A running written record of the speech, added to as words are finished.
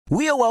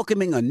We are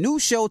welcoming a new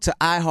show to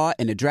iHeart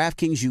and the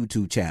DraftKings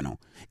YouTube channel.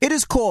 It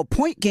is called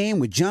Point Game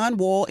with John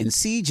Wall and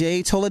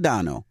CJ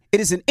Toledano. It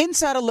is an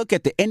insider look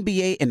at the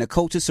NBA and the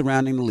coaches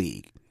surrounding the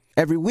league.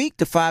 Every week,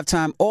 the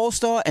 5-time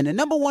All-Star and the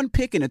number one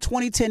pick in the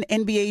 2010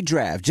 NBA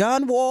Draft,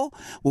 John Wall,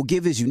 will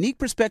give his unique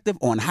perspective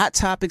on hot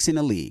topics in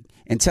the league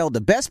and tell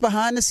the best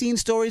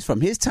behind-the-scenes stories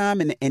from his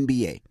time in the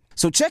NBA.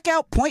 So check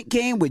out Point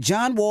Game with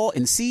John Wall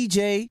and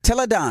CJ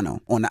Toledano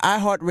on the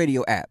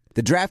iHeartRadio app,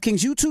 the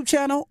DraftKings YouTube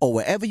channel, or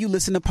wherever you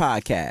listen to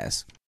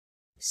podcasts.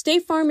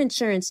 State Farm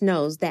Insurance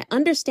knows that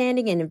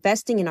understanding and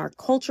investing in our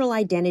cultural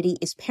identity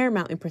is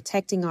paramount in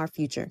protecting our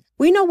future.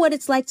 We know what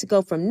it's like to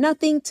go from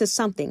nothing to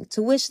something,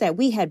 to wish that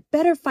we had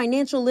better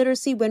financial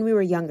literacy when we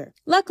were younger.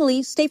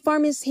 Luckily, State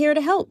Farm is here to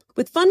help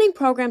with funding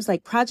programs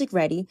like Project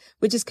Ready,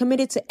 which is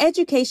committed to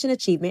education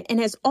achievement and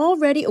has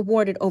already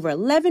awarded over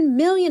 $11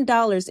 million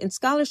in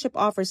scholarship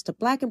offers to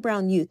Black and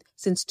Brown youth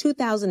since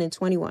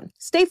 2021.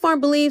 State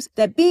Farm believes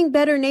that being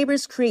better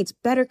neighbors creates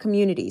better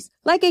communities.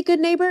 Like a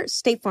good neighbor,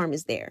 State Farm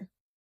is there.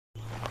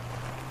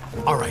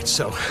 All right,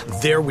 so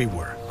there we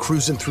were,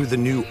 cruising through the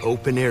new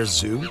open-air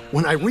zoo,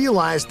 when I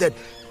realized that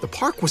the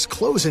park was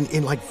closing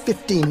in like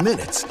 15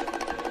 minutes.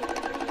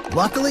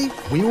 Luckily,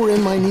 we were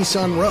in my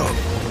Nissan Rogue.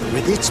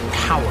 With its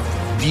powerful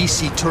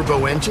VC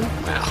turbo engine,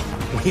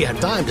 well, we had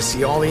time to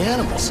see all the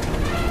animals.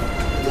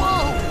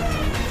 Whoa!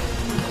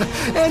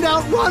 And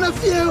outrun a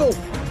few!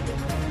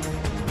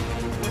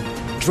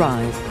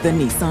 Drive the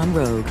Nissan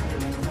Rogue.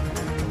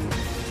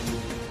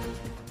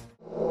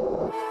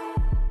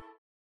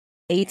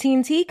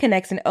 AT&T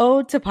connects an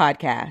ode to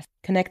podcast.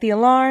 Connect the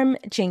alarm,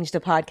 change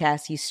the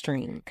podcast you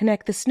stream.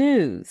 Connect the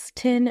snooze,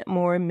 10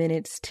 more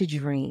minutes to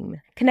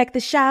dream. Connect the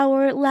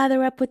shower,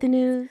 lather up with the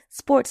news,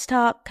 sports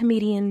talk,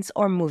 comedians,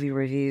 or movie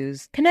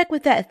reviews. Connect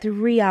with that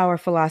 3-hour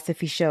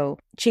philosophy show.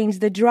 Change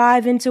the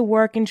drive into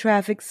work and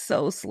traffic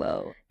so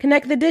slow.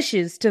 Connect the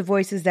dishes to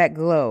voices that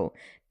glow.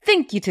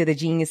 Thank you to the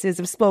geniuses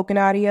of spoken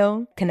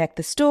audio. Connect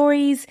the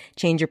stories,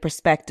 change your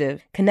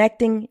perspective.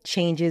 Connecting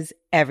changes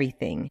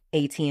everything.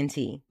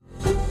 AT&T.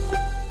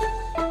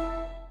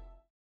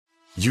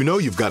 You know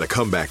you've got a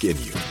comeback in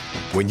you.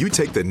 When you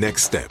take the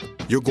next step,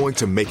 you're going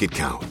to make it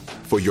count.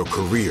 For your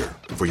career,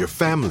 for your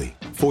family,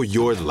 for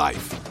your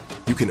life.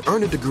 You can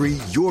earn a degree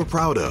you're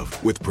proud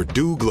of with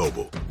Purdue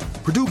Global.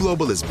 Purdue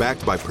Global is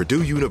backed by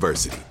Purdue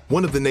University,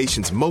 one of the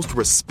nation's most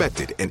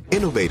respected and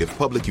innovative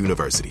public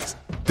universities.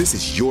 This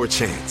is your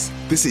chance.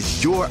 This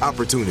is your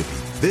opportunity.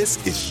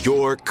 This is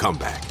your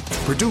comeback.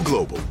 Purdue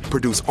Global,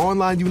 Purdue's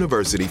online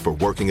university for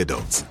working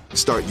adults.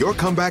 Start your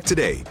comeback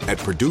today at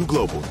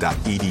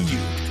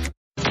purdueglobal.edu.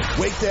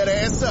 Wake that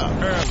ass up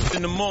early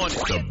in the morning.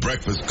 The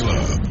Breakfast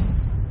Club.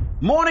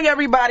 Morning,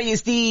 everybody.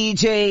 It's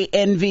DJ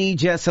NV,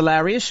 Jess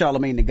Hilarious,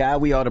 Charlamagne the Guy.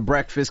 We are the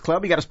Breakfast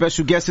Club. We got a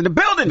special guest in the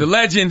building. The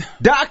legend.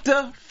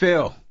 Dr.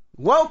 Phil.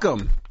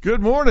 Welcome.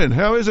 Good morning.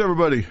 How is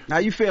everybody? How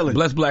you feeling?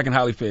 Blessed, black, and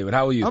highly favored.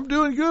 How are you? I'm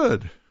doing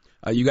good.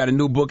 You got a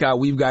new book out,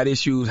 We've Got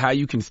Issues, How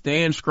You Can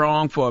Stand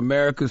Strong for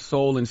America's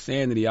Soul and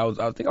Sanity. I was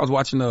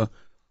watching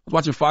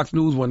Fox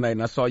News one night,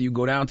 and I saw you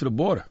go down to the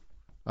border.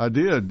 I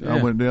did. Yeah.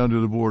 I went down to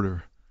the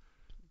border.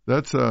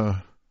 That's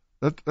a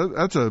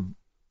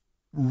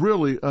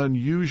really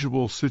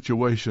unusual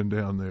situation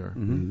down there.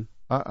 Mm-hmm.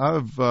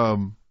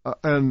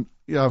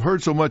 I've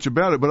heard so much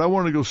about it, but I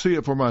want to go see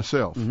it for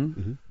myself.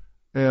 Mm-hmm.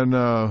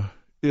 And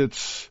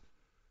it's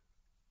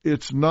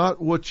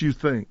not what you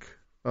think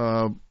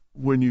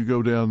when you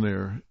go down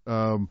there.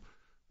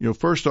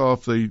 First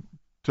off, they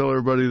tell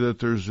everybody that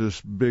there's this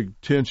big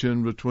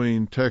tension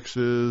between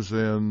Texas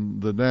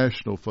and the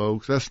national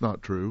folks. That's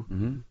not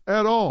true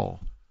at all.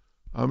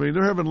 I mean,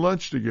 they're having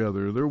lunch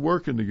together, they're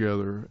working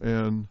together,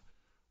 and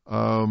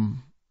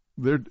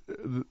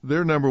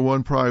their number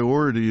one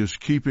priority is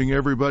keeping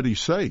everybody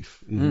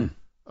safe.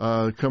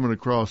 Coming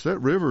across that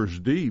river is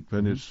deep,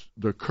 and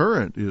the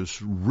current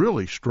is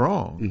really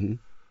strong,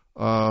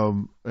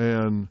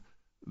 and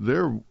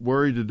they're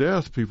worried to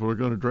death people are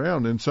going to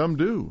drown, and some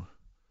do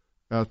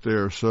out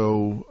there.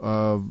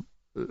 So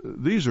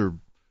these are,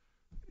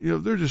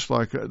 they're just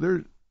like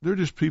they're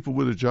just people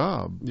with a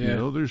job.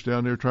 Yeah. They're just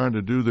down there trying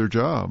to do their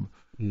job.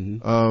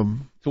 So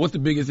what's the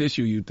biggest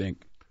issue you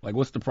think? Like,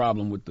 what's the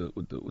problem with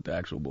the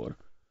actual border?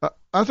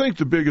 I think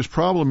the biggest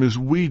problem is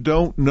we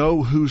don't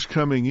know who's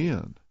coming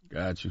in.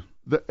 Got you.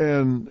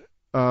 And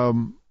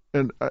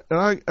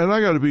I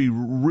got to be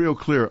real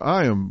clear.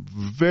 I am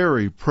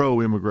very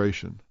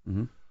pro-immigration.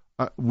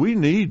 We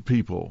need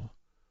people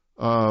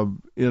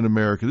in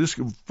America. This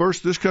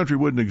country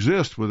wouldn't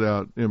exist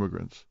without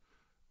immigrants,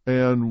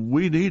 and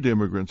we need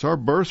immigrants. Our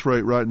birth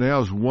rate right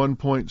now is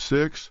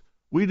 1.6.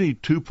 We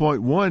need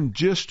 2.1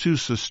 just to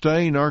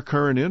sustain our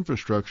current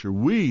infrastructure.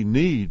 We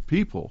need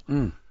people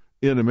in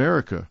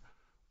America,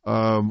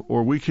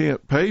 or we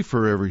can't pay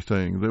for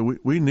everything.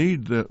 We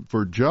need that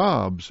for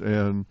jobs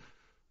and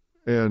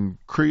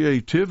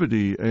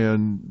creativity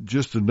and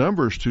just the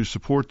numbers to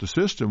support the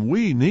system.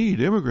 We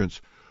need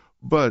immigrants,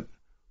 but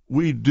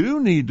we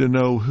do need to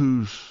know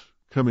who's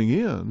coming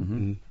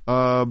in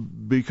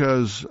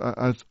because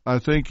I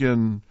think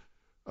in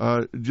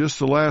Just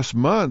the last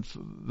month,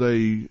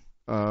 they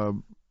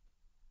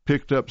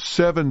picked up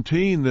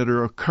 17 that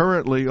are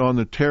currently on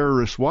the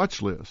terrorist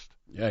watch list.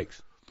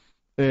 Yikes.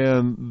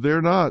 And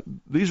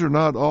these are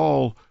not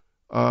all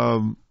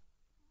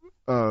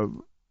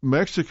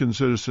Mexican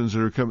citizens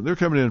that are coming. They're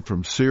coming in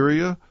from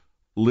Syria,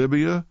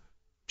 Libya,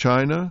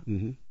 China.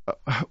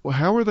 Mm-hmm.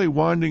 How are they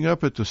winding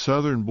up at the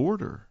southern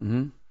border?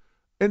 Mm-hmm.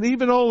 And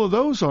even all of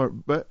those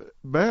aren't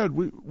bad.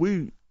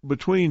 We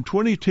between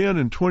 2010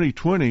 and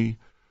 2020,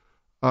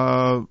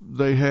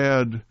 they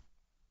had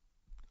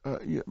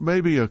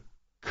maybe a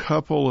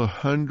couple of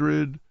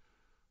hundred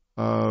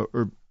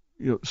or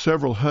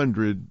several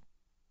hundred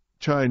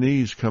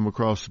Chinese come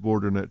across the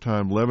border in that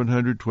time,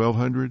 1,100,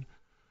 1,200.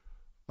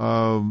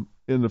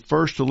 In the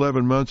first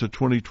 11 months of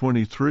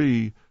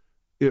 2023,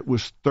 it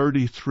was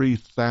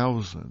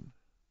 33,000.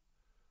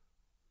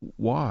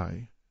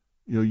 Why?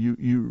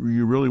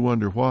 You really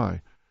wonder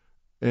why.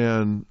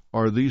 And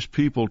are these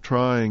people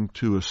trying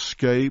to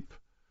escape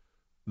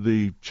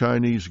the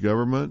Chinese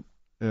government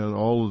and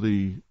all of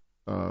the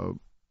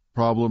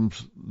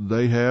problems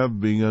they have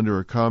being under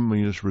a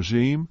communist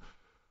regime?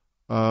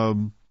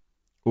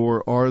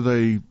 Or are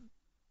they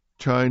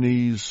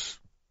Chinese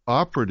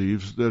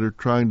operatives that are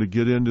trying to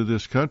get into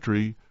this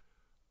country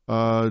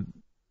to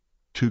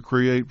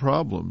create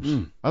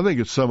problems? I think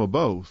it's some of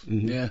both.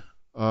 Mm-hmm. Yeah.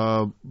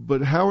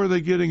 But how are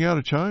they getting out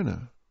of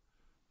China?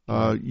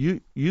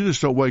 You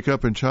just don't wake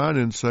up in China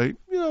and say,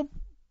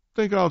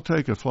 think I'll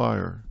take a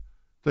flyer,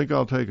 think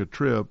I'll take a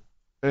trip,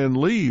 and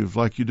leave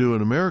like you do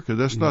in America.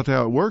 That's not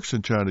how it works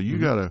in China.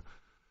 You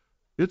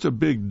it's a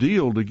big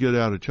deal to get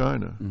out of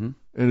China. Mm-hmm.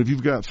 And if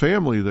you've got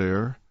family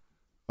there,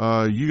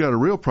 you got a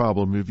real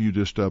problem if you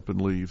just up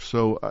and leave.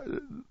 So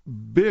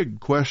big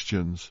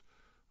questions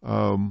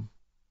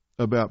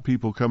about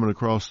people coming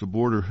across the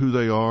border, who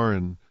they are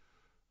and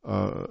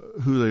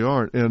who they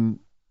aren't. And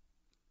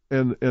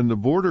the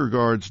border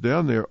guards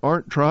down there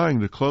aren't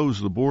trying to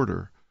close the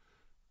border.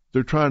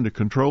 They're trying to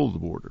control the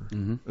border.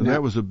 Mm-hmm. And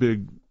that was a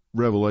big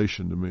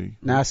revelation to me.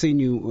 Now, I seen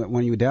you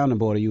when you were down the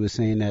border, you were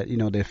saying that,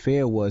 their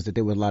fear was that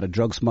there was a lot of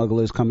drug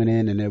smugglers coming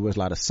in and there was a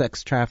lot of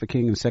sex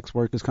trafficking and sex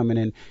workers coming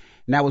in.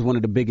 And that was one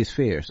of the biggest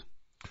fears.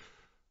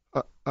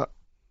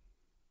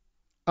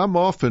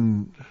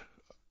 I'm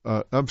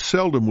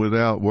seldom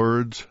without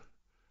words.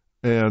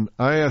 And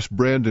I asked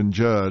Brandon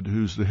Judd,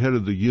 who's the head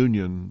of the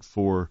union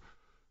for,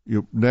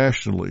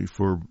 nationally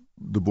for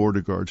the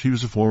border guards. He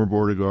was a former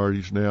border guard.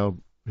 He's now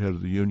head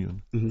of the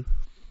union. Mm-hmm.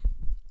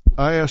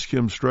 I asked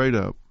him straight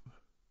up,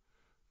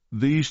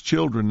 these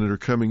children that are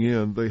coming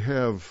in, they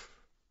have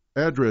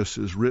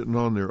addresses written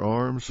on their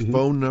arms, mm-hmm.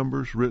 phone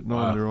numbers written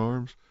on their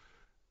arms.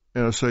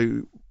 And I say,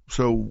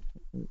 so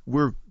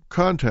we're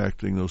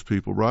contacting those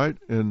people, right?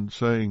 And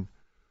saying,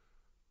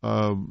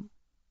 the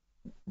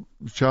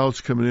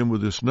child's coming in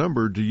with this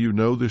number. Do you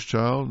know this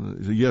child? And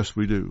he said, yes,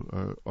 we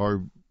do.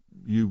 Are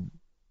you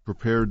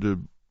prepared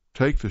to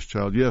take this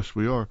child? Yes,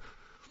 we are.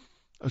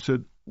 I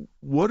said,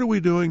 what are we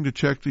doing to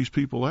check these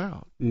people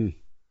out? I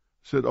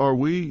said,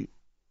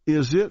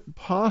 is it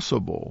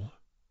possible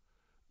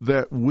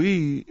that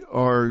we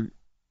are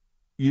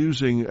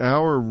using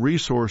our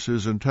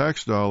resources and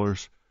tax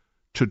dollars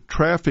to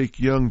traffic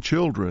young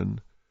children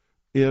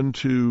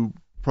into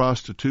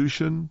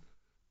prostitution,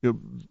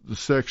 the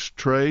sex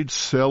trade,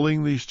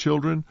 selling these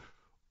children,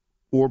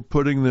 or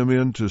putting them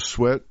into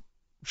sweat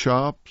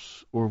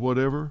shops or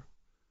whatever?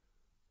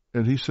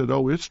 And he said,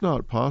 it's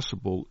not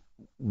possible.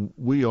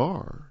 We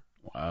are.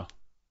 Wow.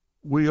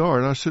 We are.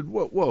 And I said,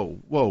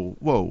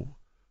 whoa.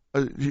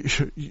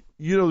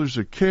 There's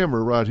a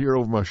camera right here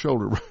over my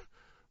shoulder,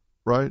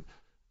 right?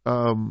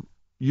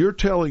 You're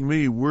telling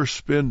me we're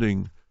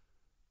spending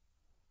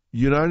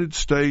United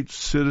States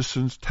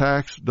citizens'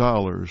 tax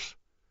dollars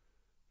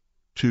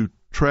to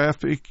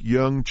traffic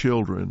young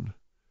children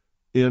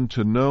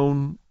into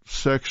known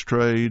sex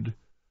trade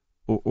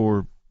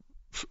or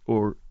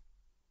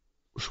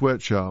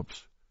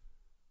sweatshops?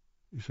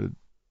 He said,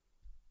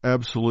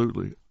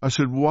 absolutely. I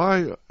said,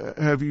 why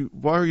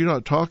are you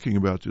not talking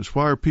about this?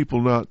 Why are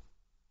people not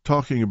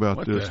talking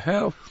about this? What the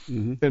hell?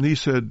 Mm-hmm. And he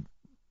said,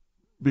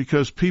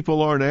 because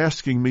people aren't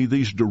asking me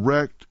these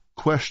direct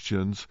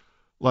questions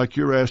like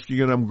you're asking,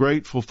 and I'm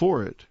grateful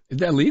for it. Is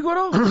that legal,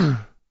 though?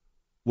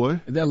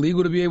 What? Is that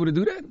legal to be able to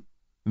do that?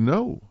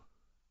 No.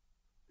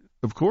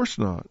 Of course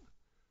not.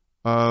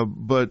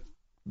 But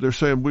they're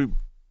saying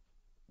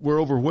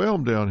we're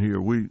overwhelmed down here.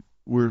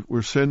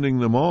 We're sending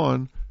them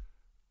on,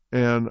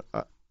 and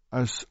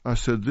I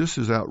said, this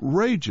is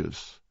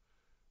outrageous.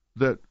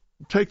 That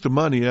take the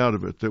money out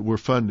of it, that we're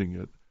funding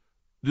it.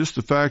 Just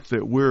the fact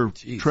that we're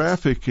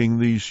trafficking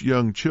these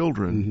young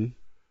children,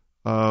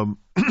 and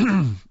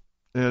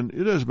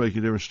it doesn't make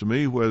a difference to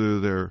me whether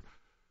they're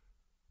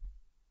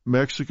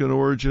Mexican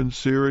origin,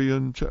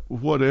 Syrian,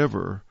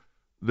 whatever.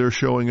 They're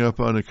showing up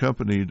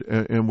unaccompanied,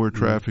 and we're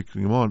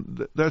trafficking them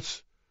on.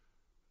 That's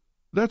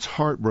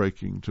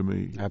heartbreaking to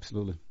me.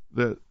 Absolutely.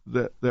 That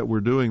we're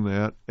doing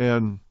that,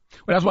 and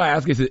well, that's why I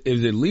ask: is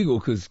it legal?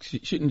 Because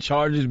shouldn't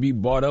charges be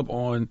brought up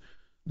on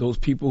those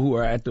people who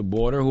are at the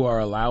border who are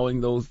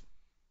allowing those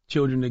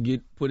children to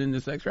get put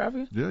into sex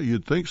trafficking? Yeah,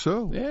 you'd think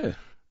so. Yeah.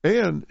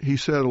 And he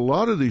said a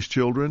lot of these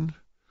children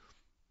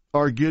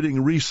are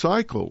getting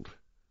recycled.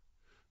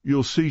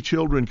 You'll see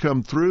children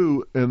come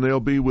through and they'll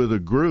be with a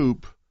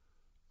group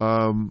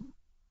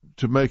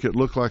to make it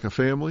look like a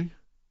family.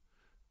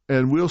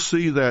 And we'll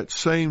see that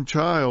same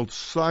child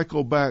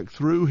cycle back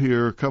through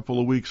here a couple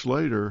of weeks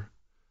later.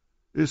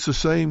 It's the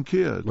same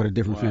kid. What a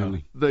different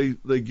family.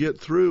 They get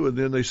through and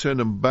then they send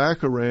them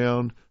back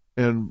around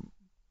and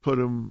put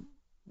them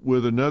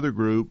with another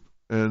group,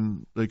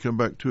 and they come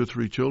back 2 or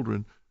 3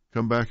 children,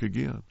 come back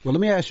again. Well,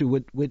 let me ask you,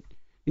 what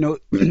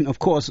of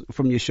course,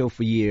 from your show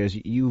for years,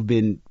 you've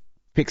been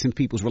fixing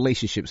people's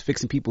relationships,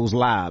 fixing people's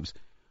lives.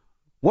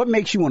 What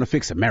makes you want to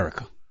fix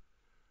America?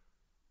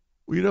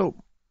 Well,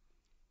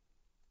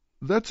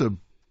 that's a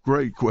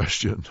great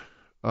question.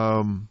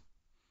 I've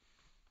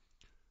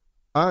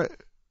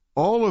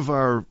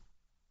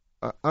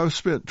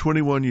spent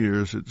 21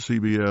 years at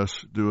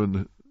CBS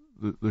doing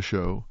the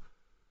show,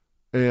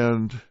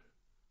 and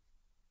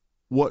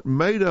what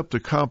made up the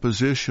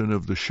composition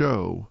of the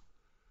show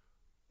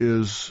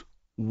is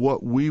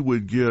what we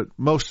would get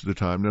most of the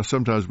time. Now,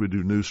 sometimes we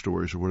do news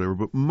stories or whatever,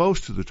 but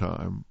most of the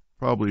time,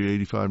 probably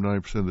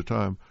 85-90% of the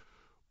time,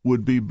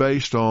 would be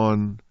based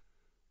on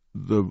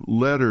the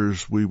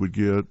letters we would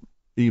get,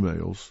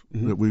 emails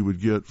that we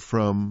would get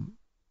from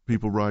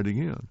people writing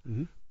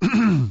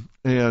in.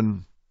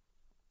 And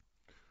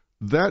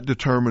that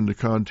determined the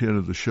content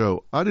of the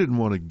show. I didn't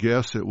want to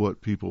guess at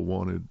what people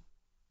wanted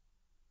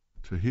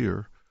to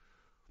hear.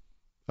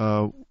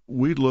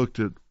 We looked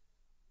at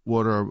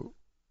what our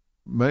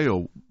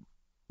mail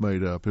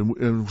made up,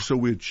 and so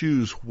we'd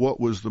choose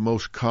what was the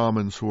most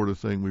common sort of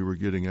thing we were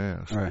getting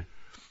asked. Right.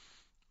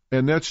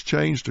 And that's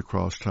changed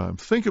across time.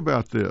 Think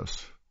about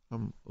this.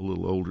 I'm a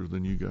little older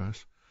than you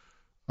guys.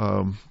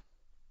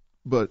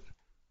 But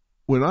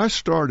when I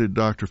started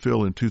Dr.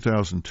 Phil in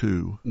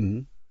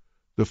 2002,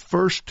 the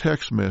first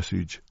text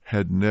message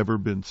had never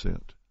been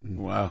sent.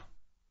 Wow.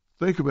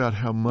 Think about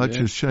how much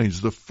has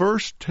changed. The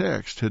first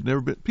text had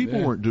never been,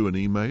 people weren't doing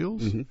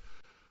emails.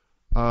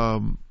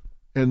 And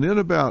then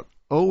about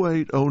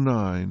 08,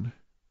 09,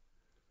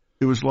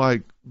 it was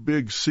like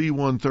big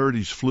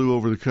C-130s flew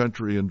over the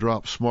country and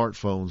dropped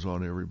smartphones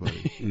on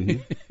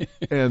everybody.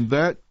 And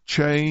that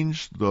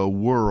changed the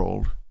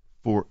world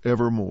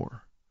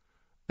forevermore.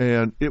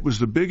 And it was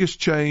the biggest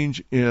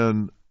change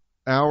in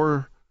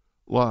our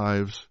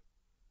lives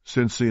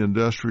since the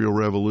Industrial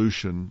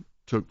Revolution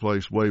took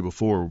place way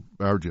before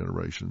our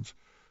generations.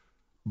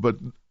 But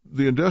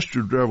the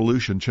Industrial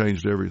Revolution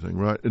changed everything,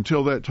 right?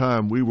 Until that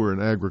time, we were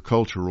an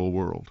agricultural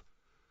world.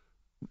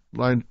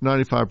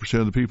 95%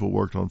 of the people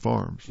worked on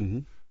farms.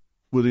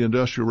 With the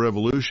Industrial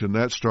Revolution,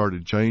 that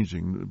started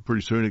changing.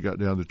 Pretty soon it got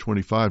down to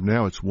 25.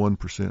 Now it's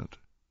 1%.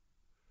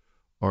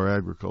 Our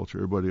agriculture,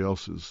 everybody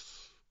else is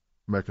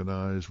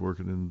mechanized,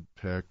 working in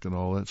tech and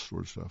all that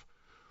sort of stuff.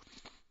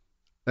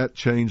 That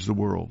changed the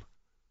world.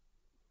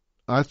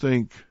 I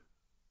think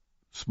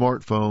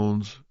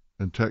smartphones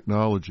and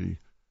technology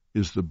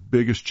is the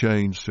biggest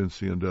change since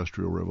the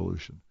Industrial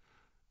Revolution.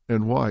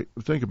 And why?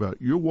 Think about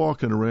it. You're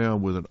walking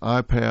around with an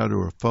iPad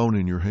or a phone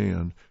in your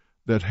hand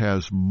that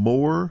has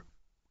more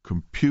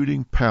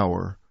computing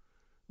power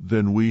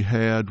than we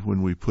had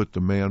when we put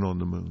the man on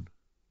the moon.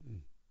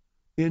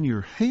 In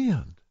your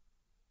hand.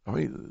 I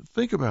mean,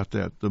 think about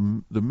that.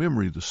 The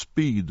memory, the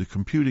speed, the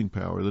computing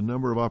power, the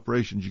number of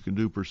operations you can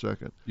do per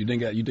second. You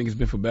think it's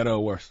been for better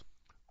or worse?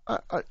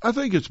 I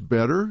think it's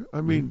better.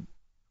 I mean,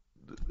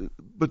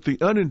 but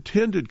the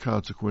unintended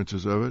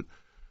consequences of it,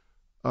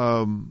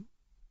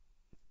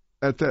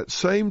 at that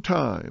same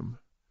time,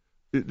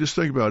 just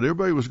think about it.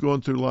 Everybody was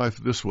going through life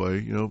this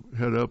way,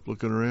 head up,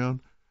 looking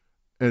around.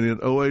 And in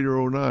 08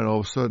 or 09, all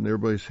of a sudden,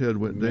 everybody's head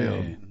went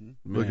down,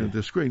 looking at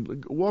the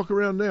screen. Walk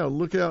around now,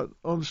 look out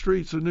on the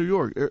streets of New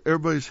York.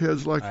 Everybody's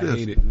head's like this. I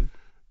hate it.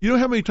 You know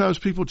how many times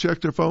people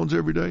check their phones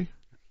every day?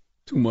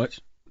 Too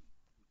much.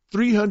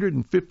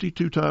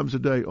 352 times a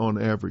day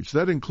on average.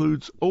 That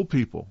includes old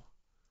people,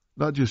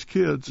 not just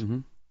kids.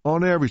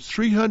 On average,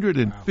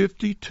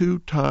 352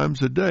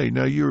 times a day.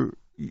 Now, you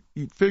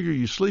figure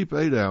you sleep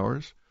 8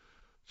 hours,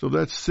 so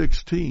that's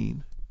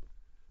 16.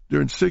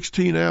 During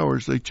 16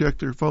 hours, they check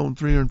their phone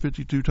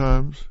 352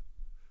 times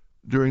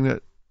during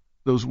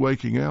those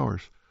waking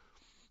hours.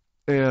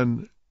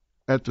 And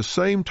at the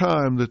same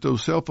time that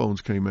those cell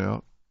phones came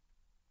out,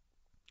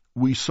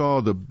 we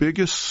saw the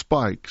biggest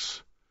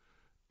spikes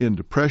in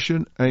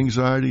depression,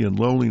 anxiety, and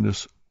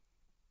loneliness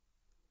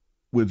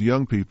with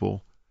young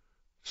people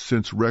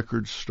since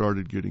records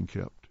started getting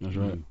kept. That's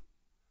right.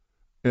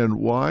 And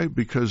why?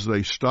 Because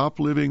they stopped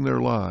living their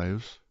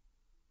lives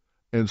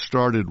and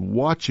started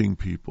watching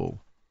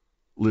people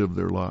live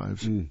their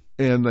lives,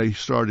 and they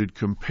started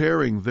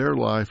comparing their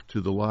life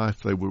to the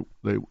life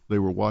they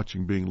were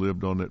watching being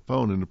lived on that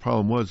phone. And the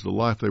problem was the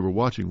life they were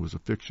watching was a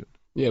fiction.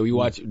 Yeah,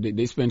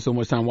 they spend so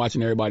much time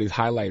watching everybody's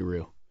highlight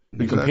reel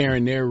and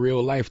comparing their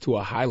real life to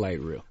a highlight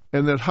reel.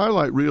 And that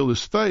highlight reel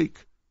is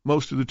fake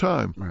most of the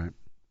time. Right.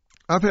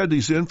 I've had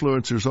these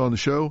influencers on the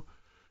show,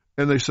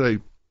 and they say,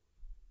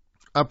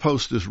 I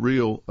post this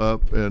reel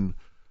up, and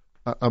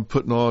I'm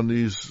putting on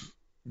these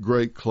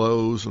great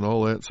clothes and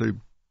all that. Say,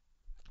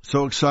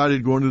 so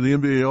excited going to the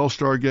NBA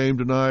All-Star game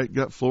tonight,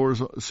 got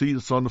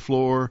seats on the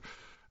floor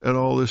and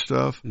all this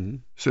stuff. Mm-hmm.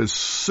 Says, as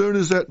soon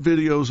as that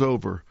video's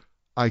over,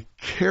 I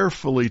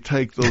carefully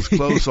take those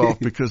clothes off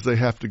because they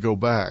have to go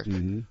back.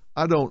 Mm-hmm.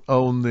 I don't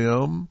own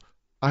them.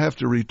 I have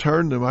to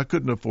return them. I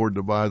couldn't afford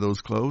to buy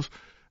those clothes.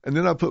 And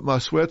then I put my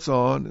sweats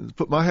on and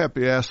put my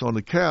happy ass on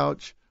the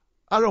couch.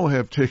 I don't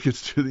have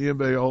tickets to the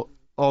NBA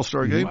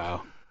All-Star game.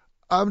 Wow.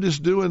 I'm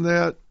just doing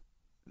that,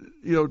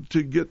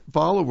 to get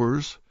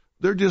followers.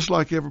 They're just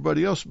like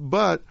everybody else.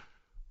 But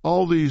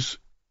all these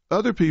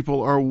other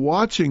people are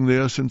watching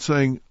this and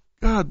saying,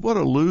 God, what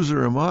a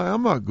loser am I?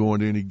 I'm not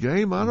going to any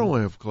game. I don't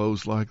have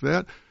clothes like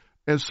that.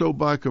 And so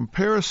by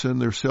comparison,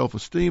 their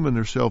self-esteem and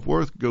their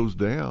self-worth goes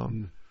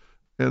down.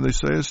 And they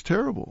say it's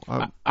terrible.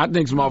 I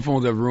think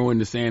smartphones have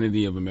ruined the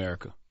sanity of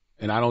America.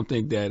 And I don't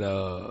think that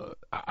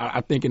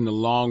I think in the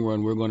long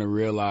run we're going to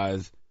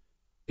realize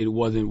it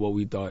wasn't what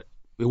we thought.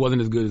 It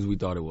wasn't as good as we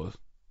thought it was.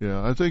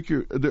 Yeah, I think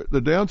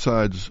the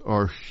downsides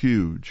are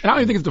huge. And I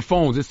don't even think it's the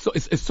phones.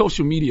 It's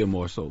social media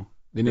more so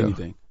than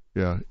anything.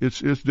 Yeah,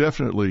 it's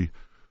definitely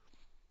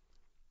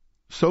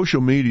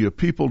social media.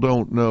 People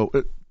don't know.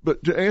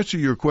 But to answer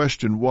your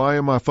question, why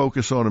am I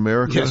focused on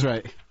America? That's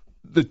right.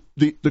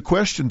 The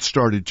question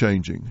started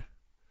changing.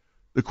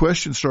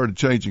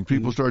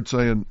 People started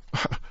saying,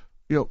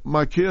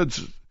 my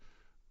kids,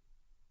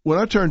 when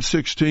I turned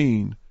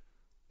 16,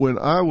 when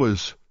I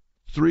was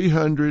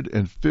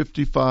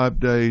 355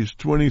 days,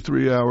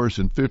 23 hours,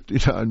 and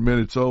 59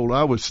 minutes old,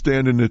 I was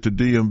standing at the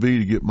DMV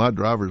to get my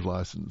driver's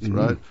license,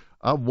 right?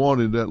 I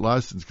wanted that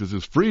license because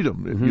it's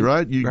freedom,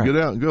 right? You can get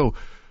out and go.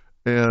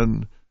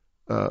 And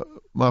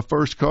my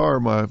first car,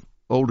 my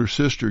older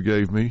sister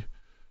gave me,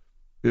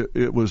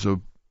 it was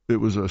a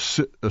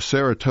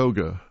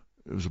Saratoga.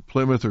 It was a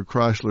Plymouth or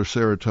Chrysler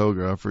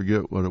Saratoga. I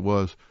forget what it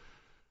was.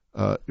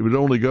 It would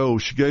only go,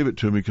 she gave it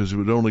to me because it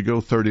would only go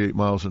 38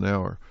 miles an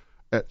hour.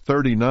 At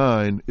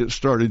 39, it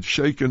started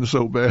shaking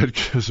so bad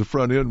because the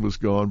front end was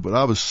gone, but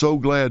I was so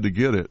glad to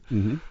get it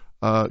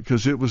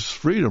because it was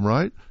freedom,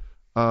 right?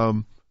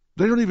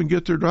 They don't even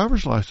get their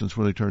driver's license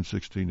when they turn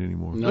 16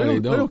 anymore. No, they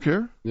don't. They don't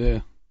care. Yeah.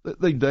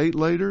 They date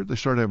later. They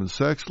start having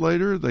sex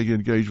later. They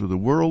engage with the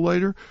world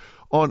later.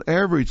 On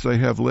average, they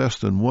have less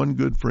than one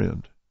good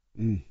friend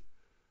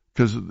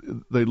because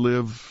they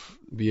live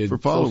for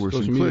followers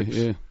and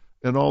clicks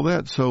and all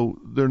that. So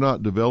they're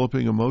not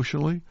developing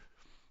emotionally,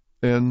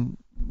 and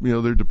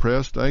they're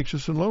depressed,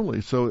 anxious, and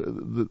lonely. So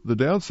the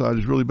downside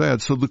is really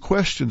bad. So the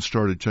questions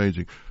started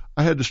changing.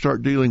 I had to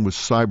start dealing with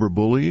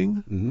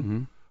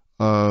cyberbullying,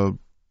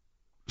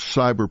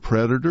 cyber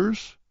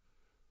predators.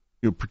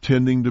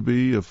 Pretending to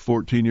be a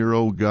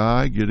 14-year-old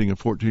guy, getting a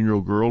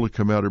 14-year-old girl to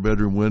come out her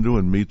bedroom window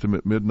and meet them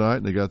at midnight,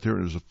 and they got there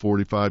and it was a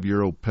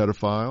 45-year-old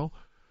pedophile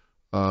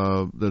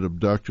that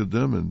abducted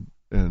them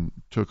and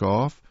took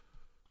off.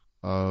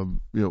 All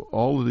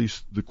of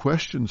the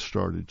questions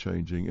started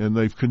changing, and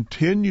they've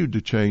continued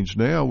to change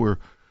now where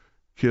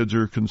kids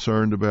are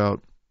concerned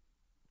about,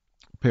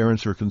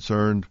 parents are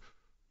concerned,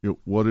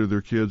 what are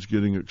their kids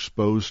getting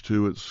exposed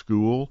to at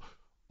school?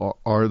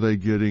 Are they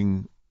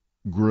getting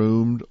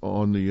groomed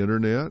on the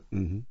internet?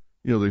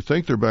 They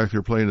think they're back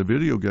there playing a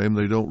video game.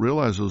 They don't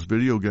realize those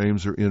video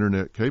games are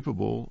internet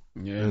capable,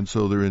 and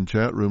so they're in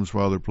chat rooms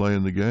while they're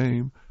playing the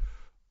game.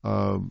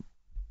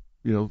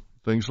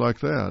 Things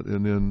like that.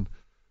 And then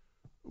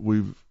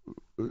we've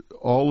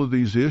all of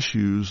these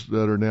issues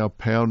that are now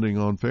pounding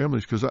on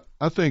families because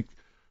I think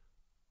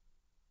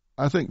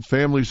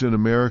families in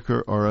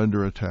America are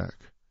under attack,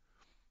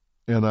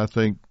 and I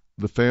think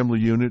the family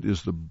unit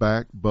is the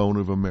backbone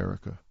of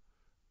America.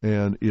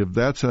 And if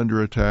that's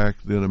under attack,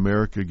 then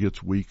America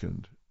gets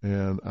weakened.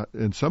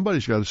 And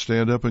somebody's got to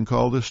stand up and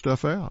call this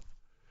stuff out.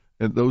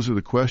 And those are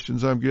the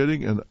questions I'm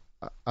getting. And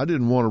I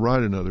didn't want to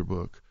write another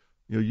book.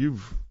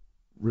 You've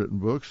written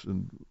books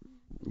and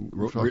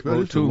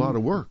it's a lot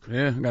of work.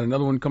 Yeah, I got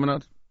another one coming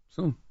out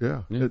soon.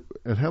 Yeah.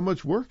 And how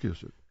much work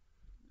is it?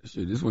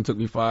 Shit, this one took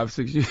me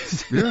 5-6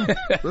 years. Yeah,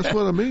 that's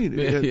what I mean.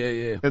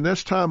 Yeah. And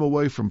that's time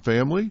away from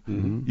family.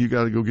 You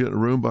got to go get in a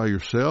room by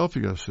yourself.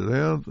 You got to sit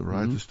down and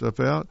write this stuff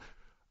out.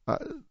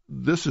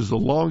 This is the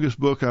longest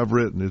book I've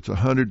written. It's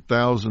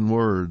 100,000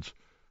 words,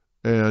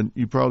 and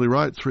you probably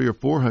write 300,000 or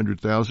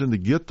 400,000 to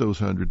get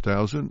those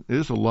 100,000.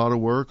 It's a lot of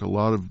work, a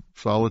lot of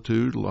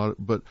solitude,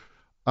 but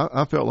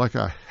I felt like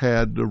I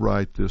had to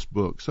write this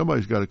book.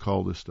 Somebody's got to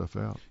call this stuff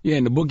out. Yeah,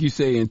 in the book you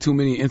say, in too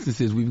many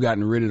instances, we've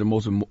gotten rid of the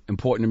most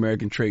important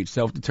American trait,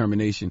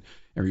 self-determination,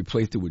 and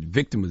replaced it with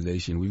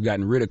victimization. We've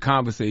gotten rid of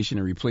conversation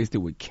and replaced it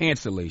with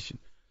cancellation.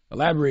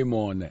 Elaborate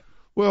more on that.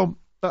 Well,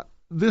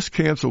 this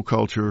cancel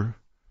culture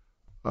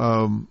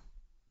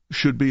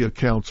should be a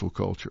counsel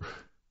culture.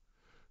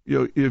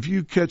 If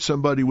you catch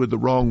somebody with the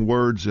wrong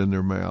words in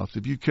their mouth,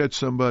 if you catch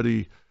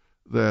somebody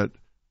that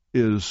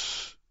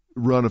is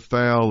run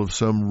afoul of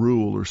some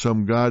rule or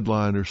some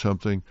guideline or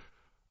something,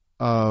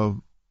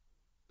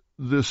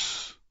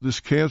 this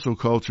cancel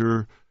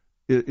culture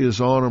is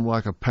on them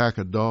like a pack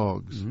of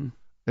dogs. Mm-hmm.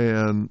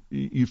 And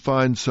you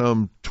find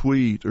some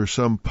tweet or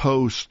some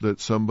post that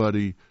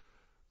somebody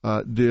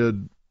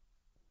did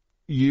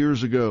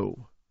years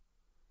ago,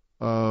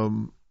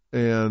 and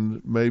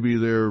maybe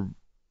they're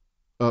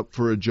up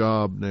for a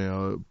job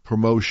now, a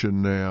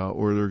promotion now,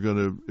 or if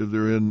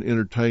they're in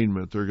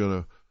entertainment, they're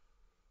gonna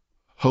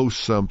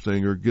host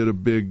something or get a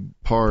big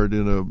part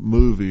in a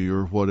movie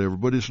or whatever.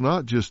 But it's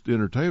not just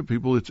entertainment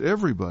people; it's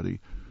everybody.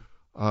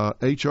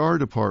 HR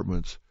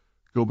departments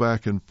go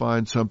back and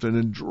find something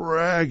and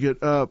drag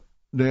it up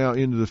now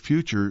into the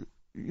future.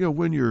 You know,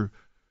 when you're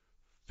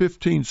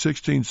 15,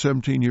 16,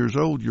 17 years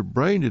old, your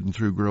brain isn't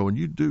through growing.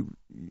 You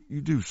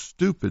do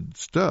stupid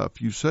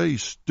stuff. You say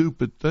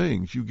stupid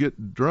things. You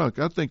get drunk.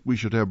 I think we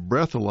should have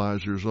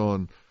breathalyzers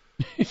on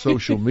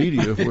social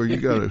media where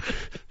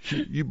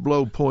you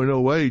blow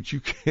 .08,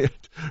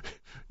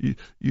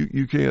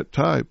 you can't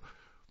type.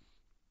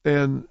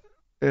 And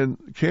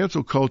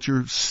cancel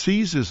culture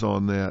seizes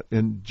on that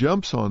and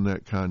jumps on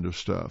that kind of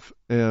stuff.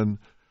 And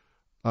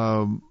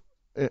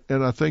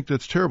I think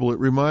that's terrible. It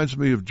reminds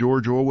me of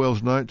George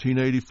Orwell's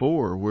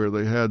 1984, where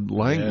they had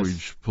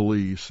language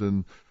police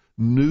and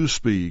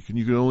newspeak, and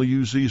you can only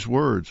use these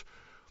words.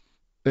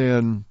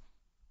 And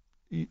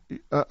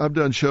I've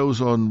done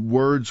shows on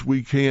words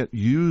we can't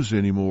use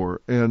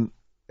anymore. And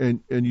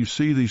you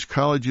see these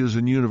colleges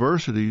and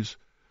universities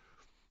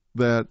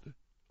that,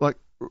 like,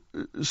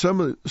 some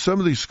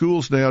of these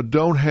schools now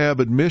don't have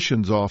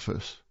admissions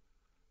office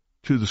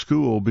to the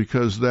school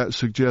because that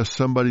suggests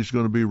somebody's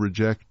going to be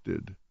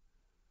rejected.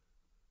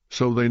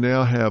 So they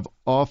now have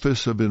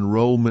Office of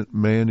Enrollment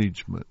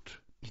Management.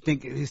 You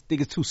think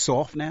it's too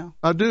soft now?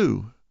 I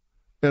do.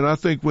 And I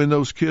think when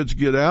those kids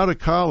get out of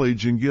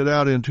college and get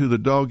out into the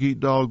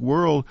dog-eat-dog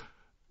world,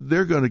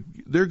 they're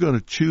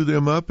gonna chew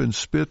them up and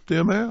spit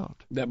them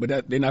out. They're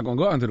not gonna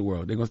go out into the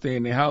world. They're gonna stay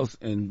in their house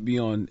and be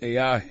on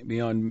AI, be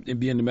in the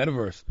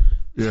metaverse.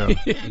 Yeah,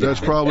 that's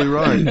probably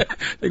right.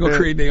 They're gonna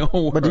create their own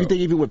world. But do you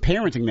think even with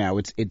parenting now,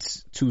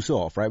 it's too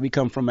soft, right? We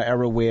come from an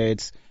era where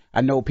I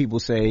know people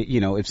say,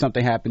 you know, if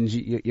something happens,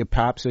 your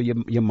pops or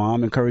your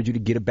mom encourage you to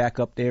get it back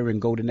up there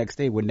and go the next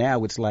day. Where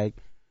now it's like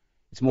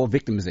it's more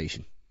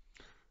victimization.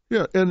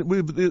 Yeah, and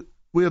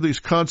we have these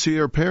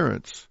concierge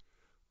parents.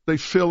 They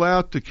fill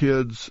out the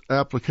kid's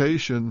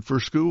application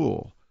for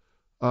school.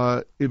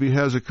 If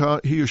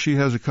he or she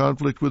has a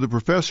conflict with a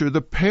professor,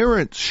 the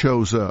parent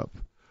shows up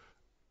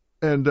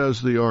and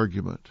does the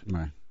argument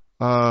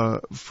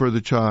for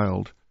the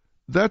child.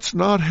 That's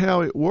not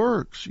how it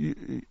works.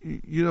 You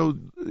know,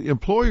 the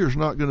employer's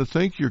not going to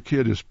think your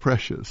kid is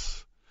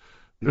precious.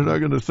 They're not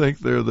going to think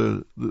they're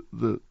the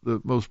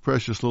most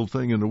precious little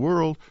thing in the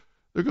world.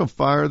 They're going to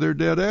fire their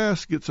dead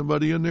ass, get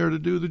somebody in there to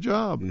do the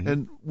job. Mm-hmm.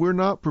 And we're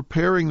not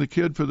preparing the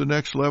kid for the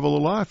next level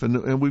of life,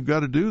 and we've got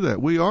to do that.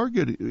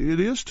 It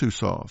is too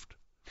soft.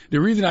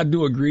 The reason I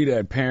do agree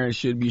that parents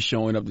should be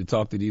showing up to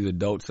talk to these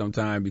adults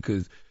sometime,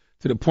 because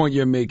to the point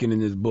you're making in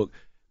this book,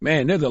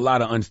 man, there's a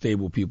lot of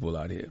unstable people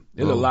out here.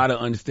 There's a lot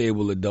of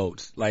unstable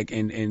adults. Like,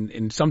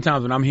 and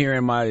sometimes when I'm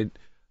hearing my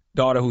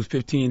daughter who's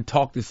 15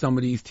 talk to some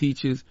of these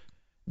teachers,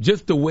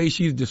 just the way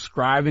she's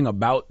describing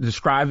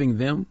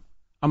them,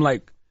 I'm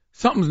like,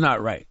 something's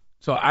not right.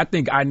 So I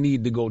think I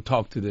need to go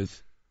talk to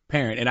this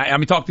parent, and I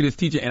mean talk to this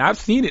teacher, and I've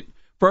seen it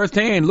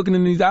firsthand, looking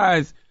in these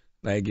eyes,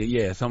 like,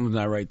 yeah, something's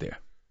not right there.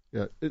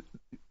 Yeah,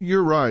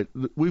 you're right.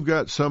 We've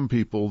got some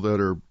people that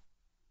are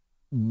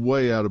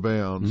way out of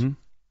bounds,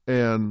 mm-hmm.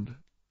 and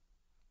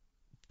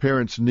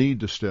parents need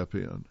to step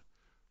in,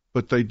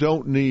 but they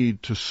don't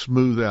need to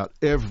smooth out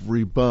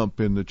every bump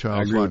in the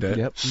child's life.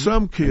 Yep.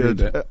 Some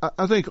kids,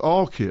 I think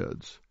all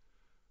kids,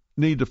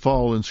 need to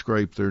fall and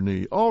scrape their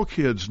knee. All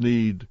kids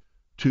need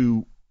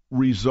to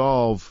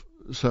resolve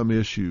some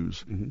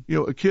issues. Mm-hmm. You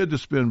know, a kid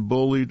that's been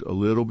bullied a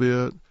little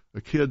bit,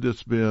 a kid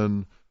that's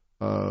been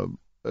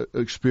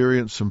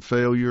experienced some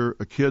failure,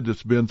 a kid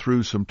that's been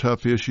through some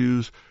tough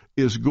issues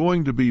is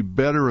going to be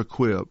better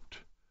equipped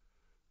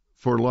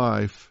for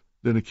life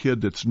than a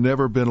kid that's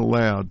never been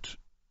allowed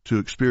to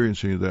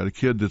experience any of that, a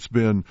kid that's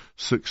been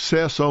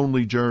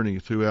success-only journey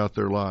throughout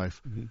their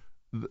life.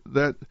 Mm-hmm.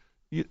 That,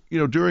 you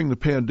know, during the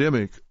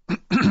pandemic,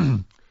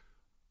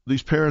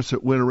 these parents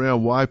that went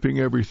around wiping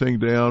everything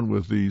down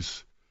with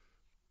these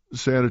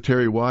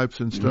sanitary wipes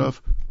and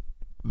stuff,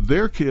 mm-hmm.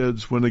 their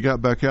kids, when they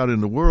got back out in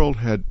the world,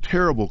 had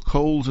terrible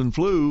colds and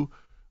flu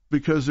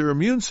because their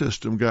immune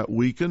system got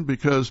weakened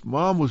because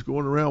mom was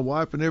going around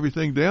wiping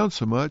everything down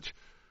so much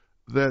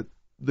that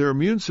their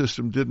immune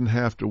system didn't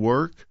have to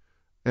work,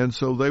 and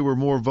so they were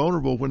more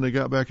vulnerable when they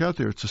got back out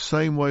there. It's the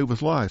same way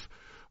with life.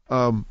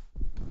 Have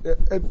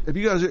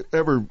you guys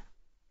ever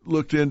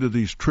looked into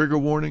these trigger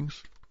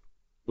warnings?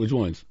 Which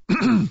ones?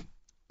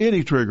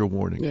 Any trigger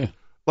warning. Yeah.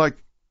 Like,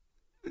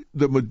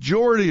 the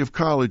majority of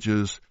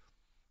colleges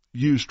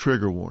use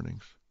trigger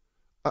warnings.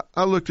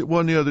 I looked at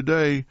one the other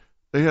day.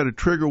 They had a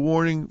trigger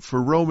warning for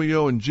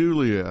Romeo and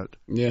Juliet.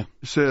 Yeah.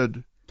 It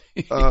said,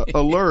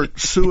 alert,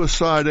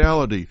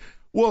 suicidality.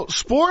 Well,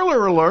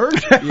 spoiler alert.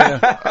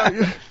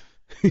 Yeah.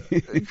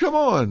 Come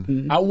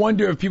on. I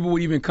wonder if people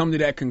would even come to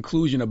that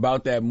conclusion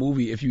about that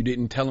movie if you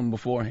didn't tell them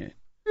beforehand.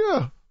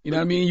 Yeah. You know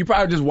what I mean? You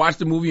probably just watch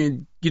the movie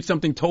and get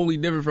something totally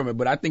different from it.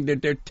 But I think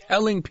that they're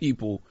telling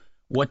people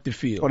what to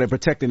feel. Or they're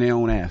protecting their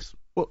own ass.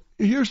 Well,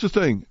 here's the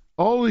thing.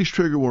 All these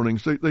trigger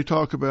warnings, they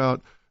talk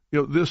about,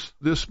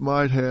 this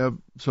might have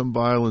some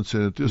violence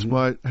in it. This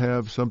might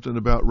have something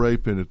about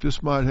rape in it.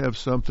 This might have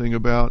something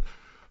about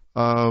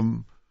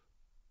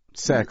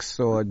sex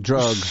or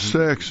drugs.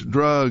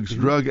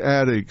 Drug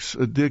addicts,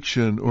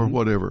 addiction, or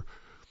whatever.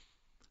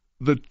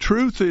 The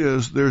truth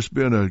is there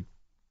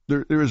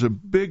is a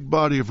big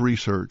body of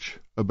research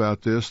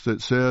about this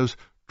that says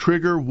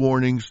trigger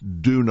warnings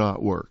do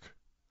not work.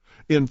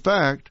 In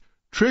fact,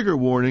 trigger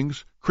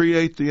warnings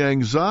create the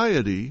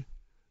anxiety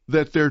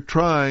that they're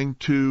trying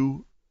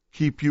to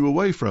keep you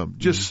away from.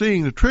 Just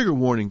seeing the trigger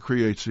warning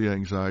creates the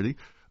anxiety.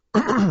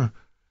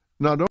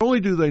 Not only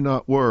do they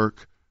not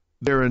work,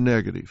 they're a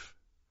negative.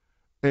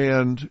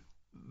 And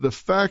the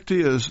fact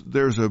is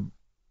there's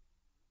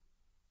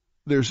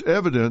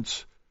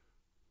evidence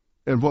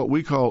and what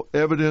we call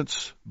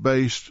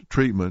evidence-based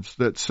treatments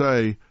that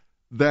say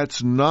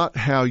that's not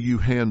how you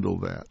handle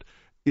that.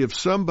 If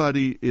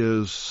somebody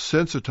is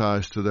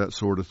sensitized to that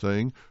sort of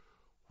thing,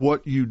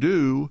 what you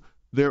do,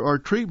 there are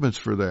treatments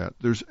for that.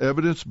 There's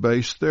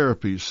evidence-based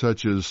therapies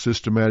such as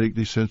systematic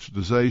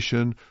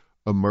desensitization,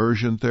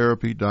 immersion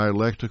therapy,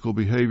 dialectical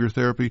behavior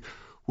therapy,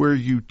 where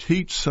you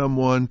teach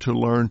someone to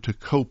learn to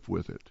cope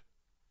with it.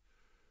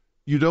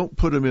 You don't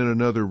put them in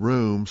another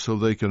room so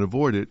they can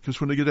avoid it, because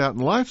when they get out in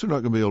life, they're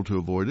not going to be able to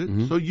avoid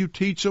it. So you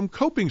teach them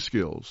coping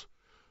skills.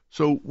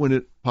 So when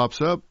it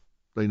pops up,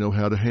 they know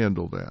how to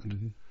handle that.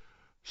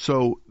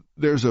 So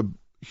there's a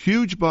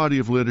huge body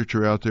of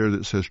literature out there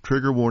that says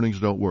trigger warnings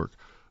don't work.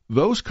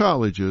 Those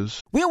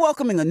colleges... We're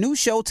welcoming a new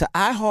show to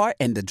iHeart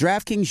and the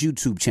DraftKings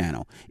YouTube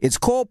channel. It's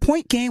called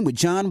Point Game with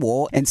John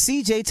Wall and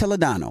CJ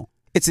Toledano.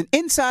 It's an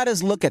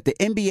insider's look at the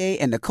NBA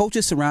and the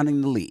coaches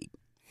surrounding the league.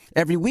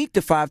 Every week,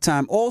 the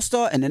 5-time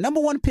All-Star and the number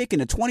 1 pick in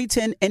the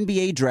 2010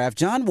 NBA Draft,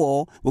 John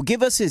Wall, will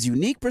give us his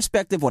unique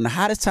perspective on the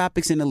hottest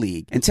topics in the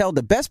league and tell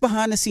the best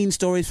behind-the-scenes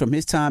stories from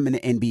his time in the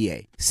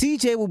NBA.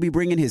 CJ will be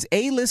bringing his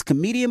A-list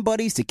comedian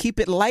buddies to keep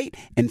it light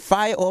and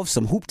fire off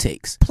some hoop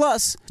takes.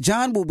 Plus,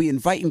 John will be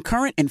inviting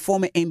current and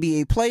former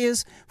NBA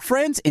players,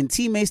 friends, and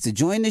teammates to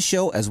join the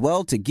show as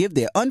well to give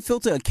their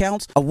unfiltered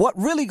accounts of what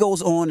really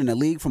goes on in the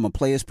league from a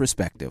player's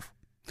perspective.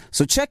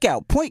 So check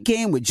out Point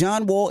Game with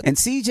John Wall and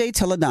CJ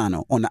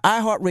Toledano on the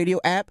iHeartRadio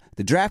app,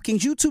 the DraftKings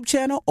YouTube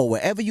channel, or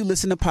wherever you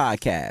listen to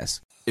podcasts.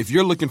 If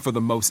you're looking for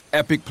the most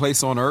epic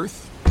place on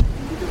earth,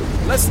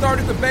 let's start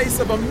at the base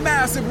of a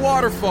massive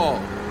waterfall.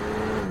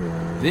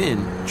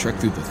 Then trek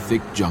through the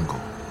thick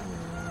jungle.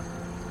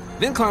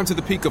 Then climb to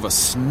the peak of a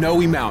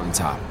snowy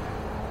mountaintop.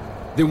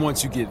 Then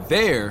once you get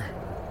there,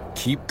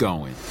 keep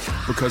going.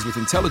 Because with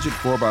intelligent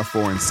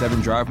 4x4 and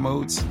 7 drive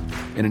modes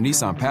and a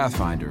Nissan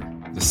Pathfinder,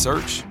 the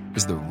search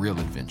is the real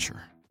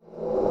adventure.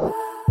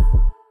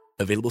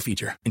 Available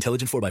feature.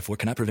 Intelligent 4x4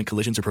 cannot prevent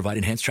collisions or provide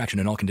enhanced traction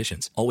in all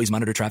conditions. Always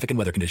monitor traffic and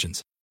weather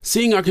conditions.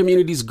 Seeing our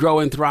communities grow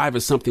and thrive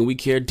is something we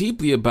care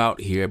deeply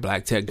about here at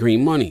Black Tech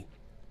Green Money.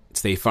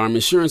 State Farm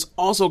Insurance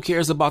also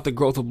cares about the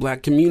growth of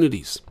Black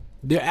communities.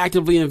 They're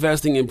actively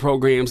investing in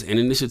programs and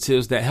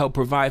initiatives that help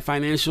provide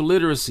financial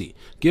literacy,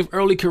 give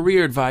early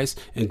career advice,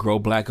 and grow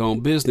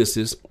Black-owned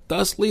businesses,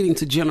 thus leading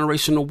to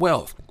generational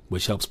wealth,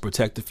 which helps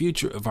protect the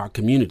future of our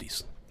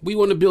communities. We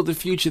want to build a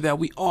future that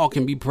we all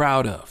can be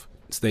proud of.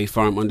 State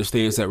Farm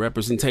understands that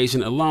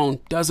representation alone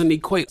doesn't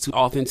equate to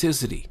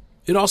authenticity.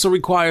 It also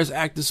requires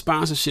active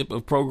sponsorship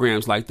of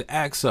programs like the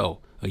AXO,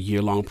 a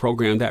year-long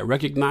program that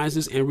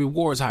recognizes and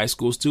rewards high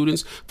school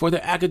students for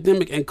their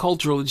academic and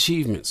cultural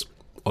achievements,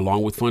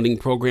 along with funding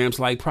programs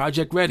like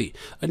Project Ready,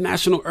 a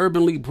National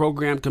Urban League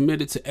program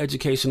committed to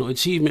educational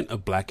achievement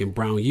of Black and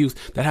brown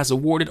youth that has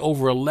awarded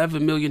over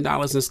 $11 million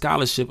in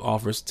scholarship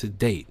offers to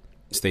date.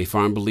 State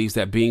Farm believes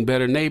that being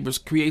better neighbors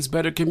creates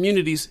better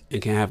communities and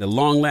can have a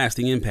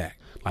long-lasting impact.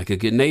 Like a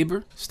good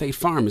neighbor, State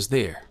Farm is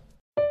there.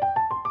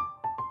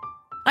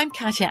 I'm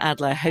Katya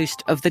Adler,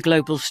 host of The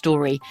Global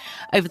Story.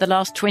 Over the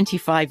last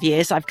 25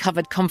 years, I've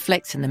covered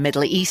conflicts in the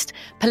Middle East,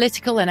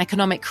 political and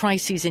economic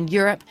crises in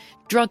Europe,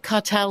 drug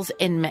cartels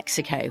in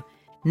Mexico.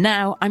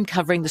 Now I'm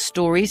covering the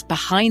stories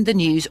behind the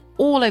news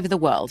all over the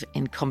world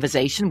in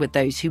conversation with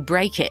those who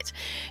break it.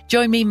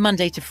 Join me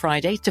Monday to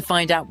Friday to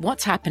find out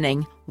what's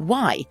happening,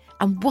 why,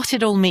 and what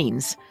it all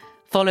means.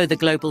 Follow The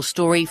Global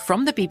Story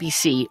from the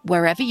BBC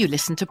wherever you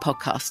listen to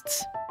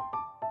podcasts.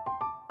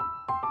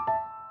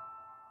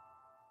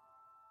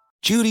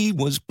 Judy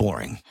was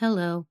boring.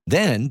 Hello.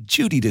 Then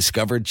Judy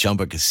discovered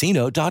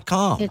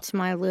ChumbaCasino.com. It's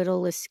my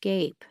little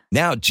escape.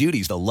 Now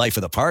Judy's the life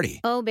of the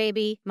party. Oh,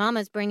 baby,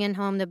 mama's bringing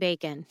home the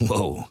bacon.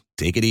 Whoa,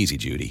 take it easy,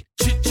 Judy.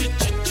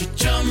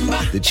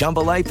 The Chumba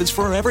life is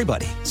for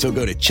everybody. So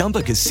go to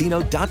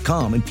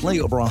ChumbaCasino.com and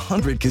play over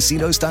 100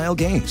 casino-style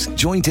games.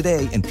 Join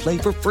today and play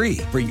for free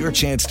for your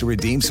chance to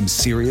redeem some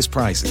serious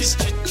prizes.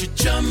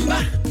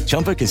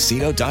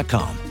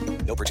 ChumbaCasino.com.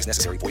 No purchase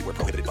necessary. Void where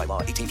prohibited by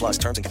law. 18+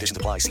 terms and conditions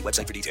apply. See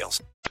website for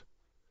details.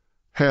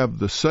 have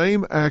the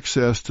same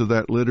access to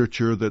that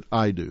literature that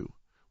I do,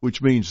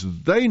 which means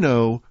they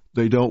know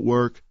they don't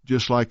work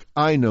just like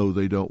I know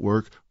they don't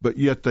work, but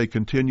yet they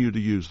continue to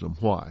use them.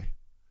 Why?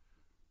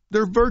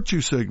 They're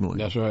virtue signaling.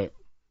 That's right.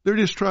 They're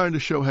just trying to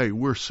show, hey,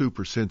 we're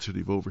super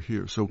sensitive over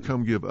here, so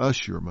come give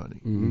us your money.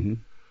 Mm-hmm.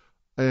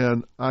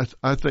 And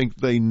I think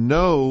they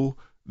know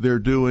they're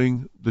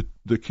doing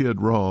the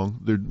kid wrong.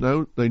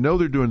 They know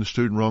they're doing the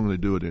student wrong, and they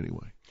do it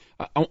anyway.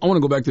 I want to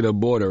go back to the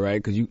border,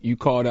 right? Because you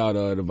called out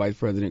the Vice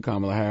President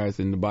Kamala Harris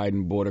and the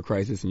Biden border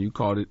crisis, and you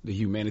called it the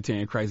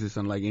humanitarian crisis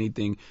unlike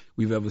anything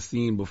we've ever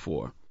seen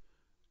before.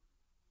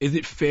 Is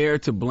it fair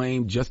to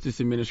blame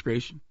Justice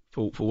Administration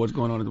for what's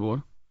going on at the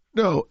border?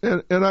 No,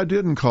 and I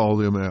didn't call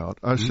them out.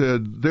 I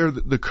said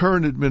the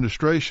current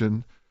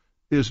administration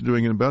is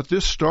doing it about.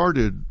 This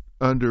started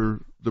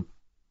under the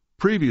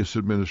previous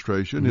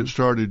administration. It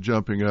started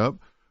jumping up.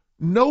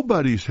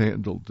 Nobody's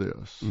handled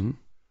this.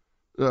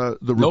 The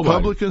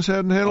Republicans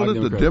hadn't handled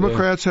it. The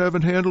Democrats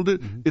haven't handled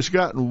it. It's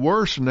gotten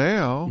worse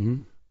now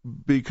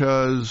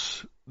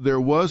because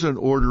there was an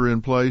order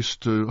in place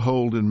to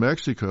hold in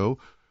Mexico.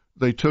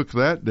 They took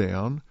that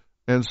down,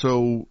 and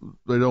so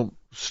they don't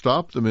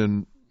stop them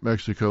in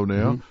Mexico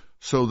now.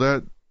 So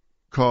that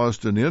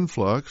caused an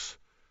influx.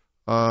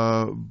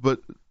 But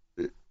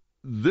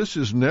this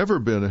has never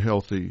been a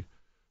healthy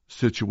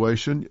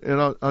situation,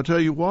 and I'll tell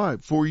you why.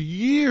 For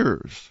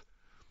years,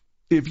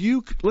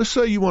 let's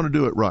say you want to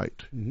do it right.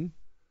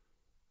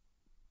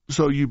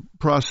 So you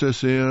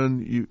process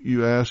in,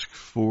 you ask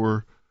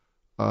for,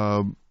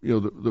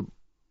 the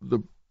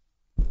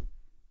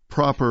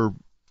proper,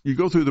 you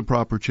go through the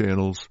proper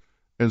channels,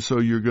 and so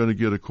you're going to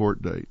get a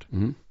court date.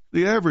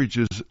 The average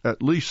is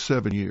at least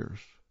 7 years.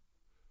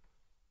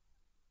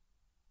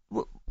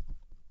 Well,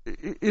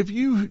 if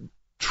you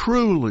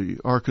truly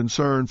are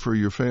concerned for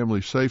your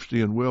family's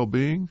safety and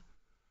well-being,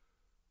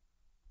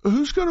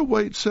 who's going to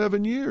wait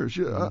 7 years?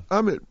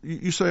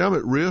 You say I'm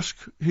at risk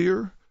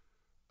here,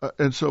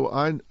 and so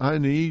I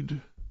need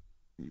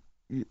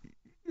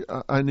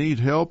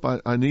help.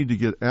 I need to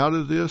get out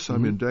of this.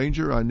 I'm in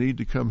danger. I need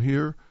to come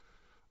here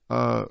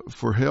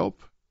for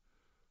help.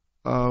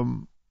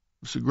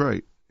 So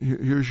great.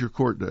 Here's your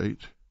court date.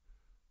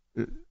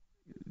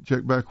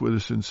 Check back with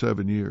us in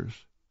 7 years.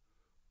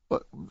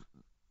 But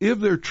if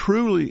they're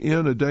truly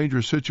in a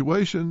dangerous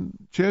situation,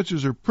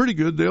 chances are pretty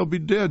good they'll be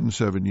dead in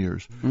 7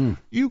 years.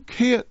 You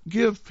can't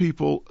give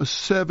people a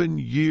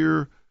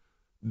 7-year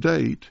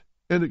date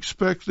and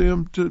expect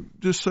them to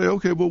just say,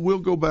 okay, well, we'll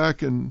go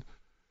back and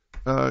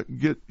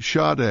get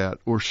shot at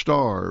or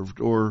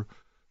starved or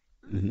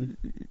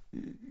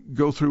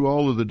go through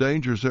all of the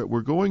dangers that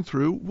we're going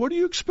through. What do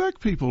you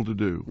expect people to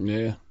do?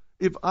 Yeah.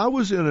 If I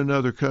was in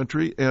another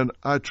country and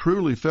I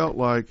truly felt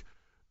like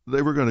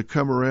they were going to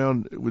come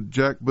around with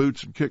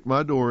jackboots and kick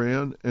my door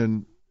in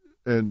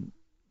and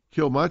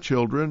kill my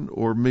children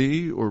or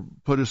me or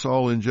put us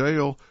all in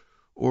jail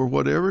or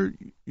whatever,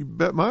 you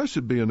bet my ass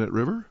would be in that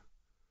river.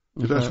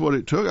 If that's what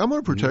it took. I'm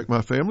going to protect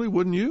my family,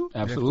 wouldn't you?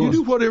 Absolutely. You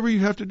do whatever you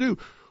have to do.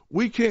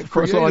 We can't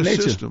create a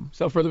system.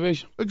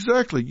 Self-preservation.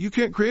 Exactly. You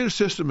can't create a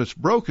system that's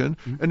broken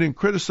and then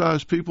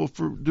criticize people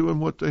for doing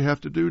what they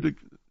have to do to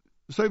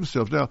save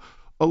themselves. Now,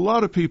 a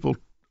lot of people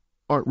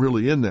aren't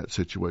really in that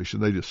situation.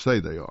 They just say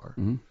they are.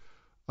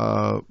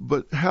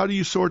 But how do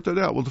you sort that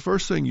out? Well, the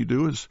first thing you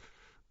do is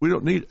we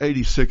don't need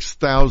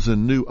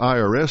 86,000 new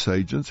IRS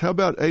agents. How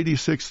about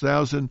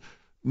 86,000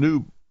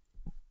 new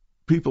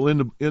people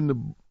in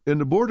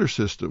the border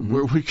system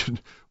where we can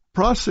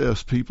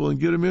process people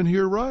and get them in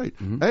here right?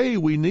 A,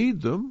 we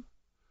need them,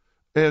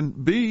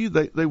 and B,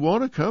 they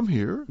want to come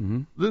here.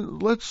 Then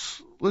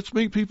let's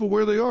meet people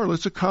where they are.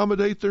 Let's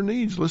accommodate their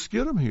needs. Let's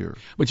get them here.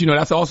 But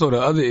that's also the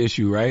other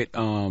issue, right?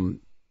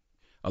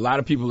 A lot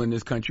of people in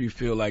this country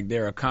feel like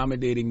they're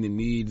accommodating the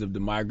needs of the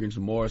migrants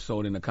more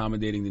so than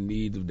accommodating the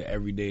needs of the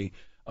everyday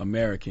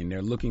American.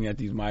 They're looking at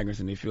these migrants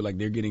and they feel like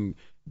they're getting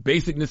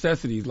basic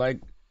necessities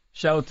like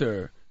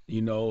shelter,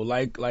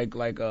 like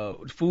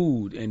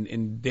food,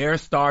 and they're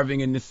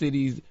starving in the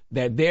cities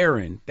that they're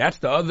in. That's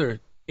the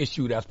other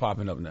issue that's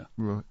popping up now.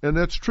 Right. And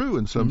that's true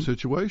in some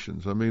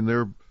situations. I mean,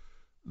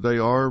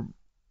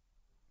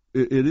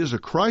 it is a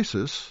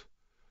crisis.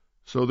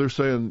 So they're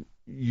saying,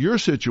 your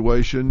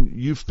situation,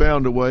 you've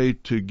found a way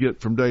to get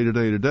from day to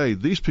day to day.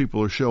 These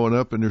people are showing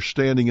up and they're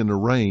standing in the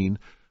rain.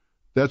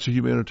 That's a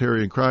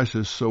humanitarian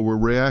crisis, so we're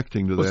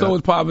reacting to that. So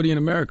is poverty in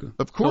America.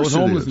 Of course so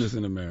is homelessness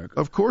in America.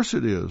 Of course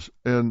it is.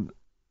 And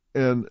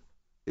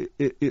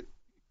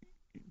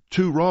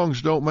two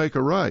wrongs don't make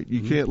a right.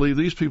 You can't leave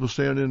these people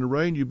standing in the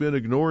rain. You've been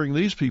ignoring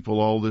these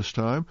people all this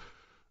time.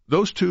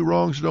 Those two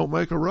wrongs don't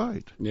make a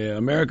right. Yeah,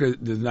 America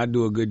does not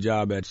do a good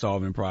job at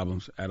solving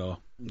problems at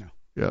all. No.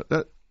 Yeah,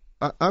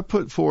 I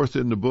put forth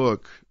in the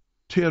book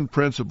 10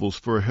 principles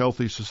for a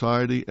healthy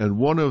society, and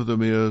one of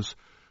them is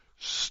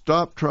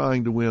stop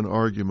trying to win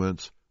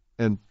arguments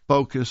and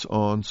focus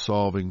on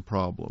solving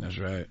problems. That's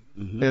right.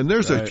 And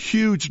there's a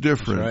huge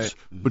difference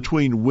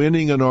between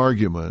winning an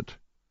argument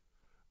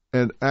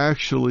and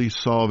actually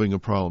solving a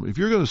problem. If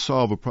you're going to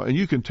solve a problem, and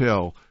you can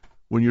tell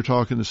when you're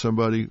talking to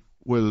somebody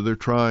whether they're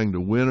trying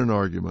to win an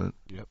argument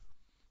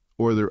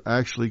or they're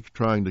actually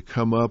trying to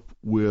come up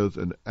with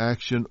an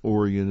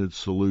action-oriented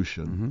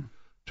solution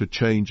to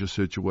change a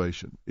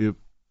situation. If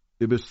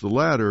it's the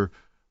latter,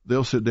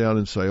 they'll sit down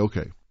and say,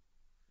 okay,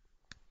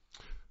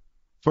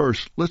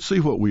 first, let's see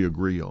what we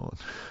agree on.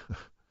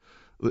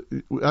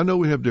 I know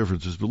we have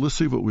differences, but let's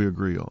see what we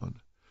agree on.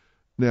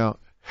 Now,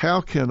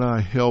 how can I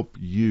help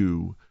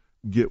you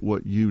get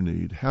what you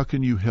need? How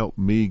can you help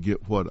me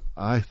get what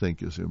I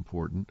think is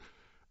important?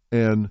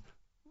 And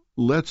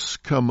let's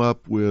come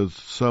up with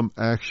some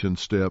action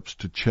steps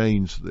to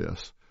change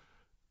this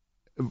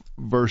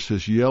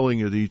versus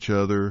yelling at each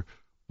other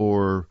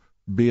or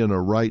being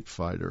a right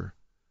fighter.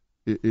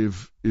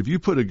 If you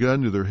put a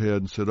gun to their head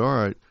and said, all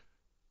right,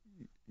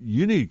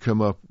 you need to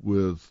come up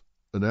with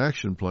an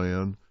action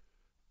plan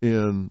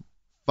in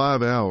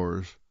 5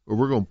 hours or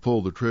we're going to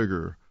pull the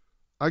trigger,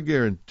 I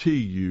guarantee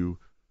you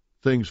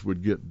things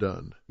would get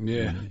done.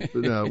 Yeah.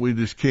 Now, we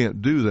just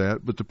can't do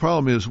that. But the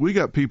problem is we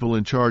got people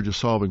in charge of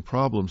solving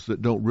problems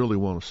that don't really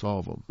want to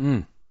solve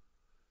them.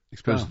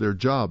 Because their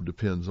job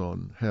depends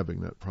on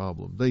having that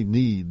problem. They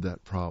need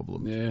that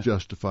problem to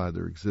justify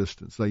their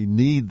existence. They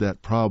need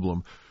that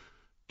problem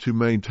to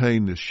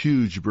maintain this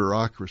huge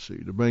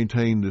bureaucracy, to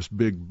maintain this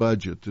big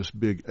budget, this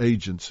big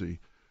agency.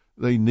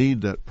 They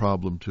need that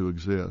problem to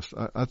exist.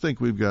 I think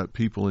we've got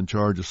people in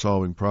charge of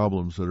solving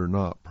problems that are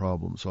not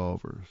problem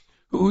solvers.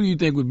 Who do you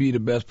think would be the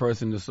best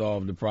person to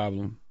solve the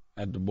problem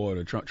at the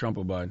border, Trump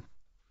or Biden?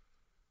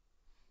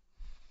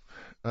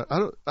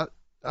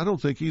 I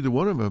don't think either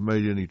one of them have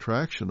made any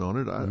traction on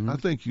it. I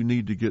think you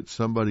need to get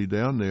somebody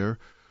down there.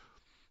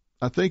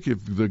 I think if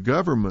the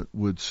government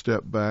would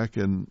step back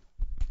and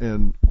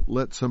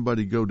let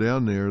somebody go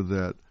down there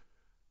that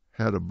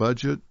had a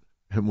budget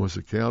and was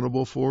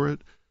accountable for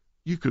it,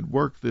 you could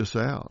work this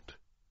out.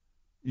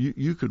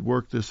 You could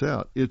work this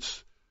out.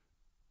 It's,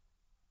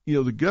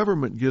 the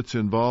government gets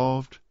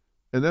involved,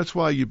 and that's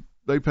why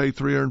they pay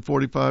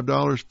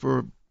 $345 for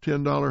a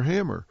 $10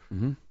 hammer.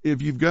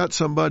 If you've got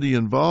somebody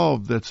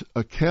involved that's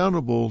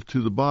accountable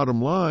to the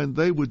bottom line,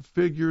 they would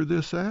figure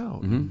this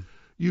out.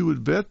 You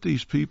would vet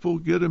these people,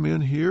 get them in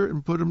here,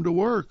 and put them to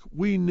work.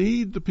 We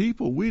need the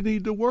people. We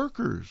need the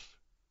workers.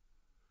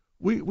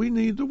 We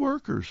need the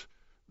workers.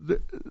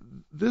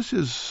 This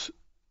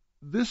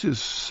is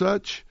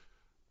such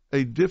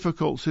a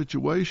difficult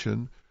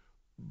situation,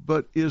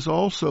 but is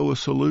also a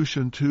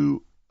solution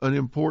to an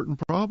important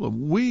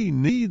problem. We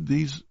need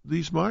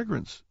these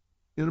migrants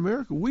in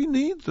America. We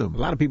need them. A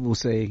lot of people will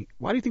say,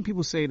 why do you think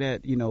people say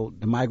that,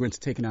 the migrants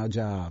are taking our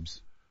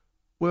jobs?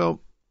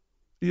 Well,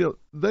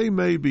 they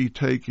may be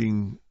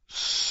taking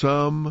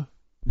some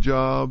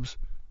jobs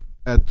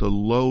at the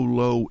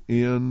low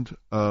end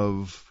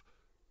of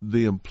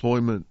the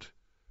employment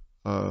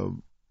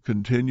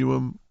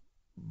continuum,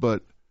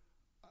 but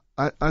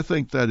I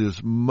think that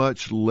is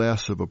much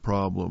less of a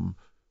problem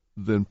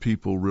than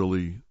people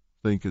really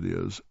think it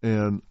is.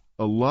 And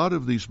a lot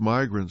of these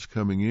migrants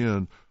coming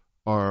in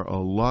are a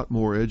lot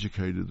more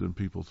educated than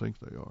people think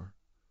they are.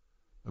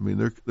 I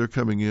mean, they're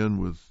coming in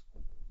with,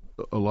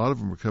 a lot of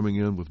them are coming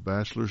in with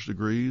bachelor's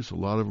degrees. A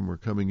lot of them are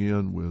coming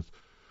in with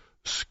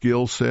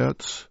skill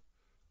sets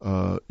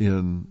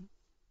in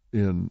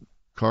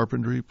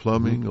carpentry,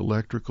 plumbing,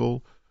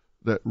 electrical,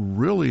 that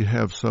really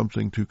have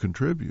something to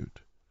contribute.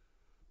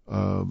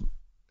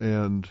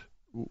 And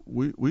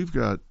we've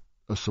got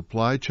a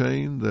supply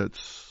chain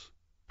that's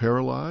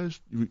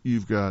paralyzed.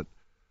 You've got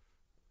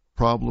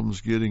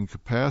problems getting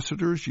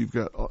capacitors. You've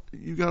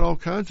got all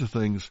kinds of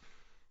things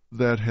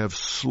that have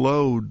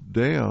slowed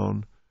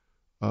down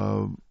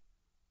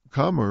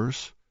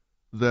commerce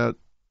that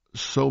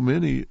so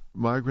many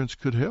migrants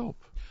could help.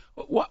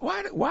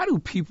 Why do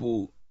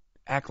people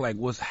act like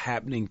what's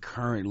happening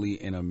currently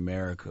in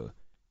America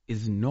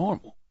is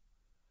normal?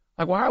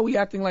 Like, why are we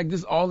acting like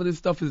this? All of this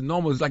stuff is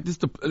normal. It's like this,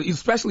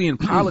 especially in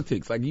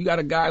politics. Like, you got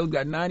a guy who's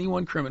got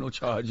 91 criminal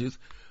charges,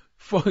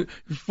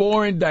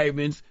 4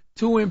 indictments,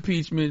 2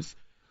 impeachments,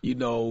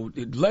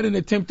 led an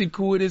attempted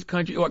coup in this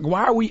country. Like,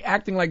 why are we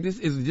acting like this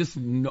is just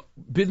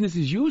business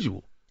as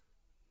usual?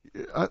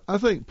 I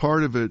think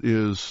part of it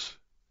is,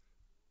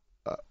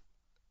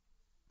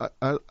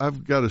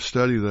 I've got a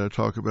study that I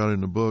talk about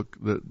in the book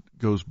that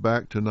goes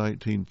back to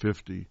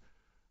 1950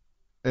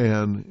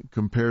 and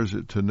compares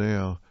it to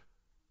now.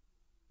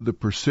 The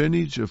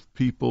percentage of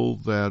people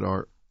that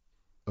are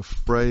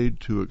afraid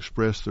to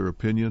express their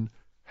opinion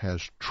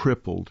has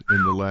tripled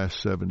in the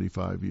last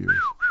 75 years.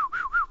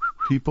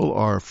 People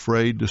are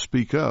afraid to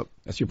speak up.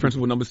 That's your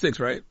principle number 6,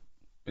 right?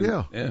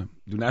 Yeah. Do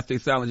not stay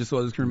silent just so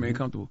others can remain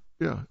comfortable.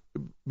 Yeah,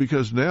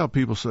 because now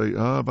people say,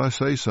 if I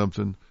say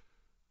something,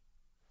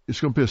 it's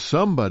going to piss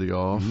somebody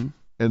off, and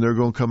they're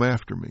going to come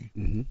after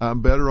me.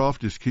 I'm better off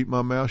just keep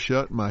my mouth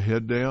shut and my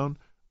head down.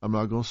 I'm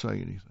not going to say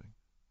anything.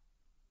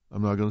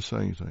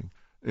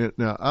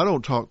 Now, I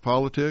don't talk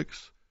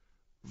politics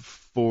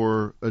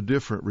for a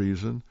different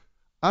reason.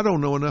 I don't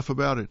know enough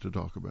about it to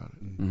talk about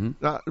it.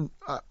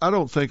 I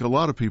don't think a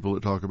lot of people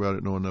that talk about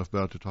it know enough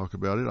about it to talk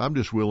about it. I'm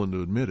just willing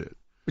to admit it.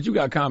 But you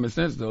got common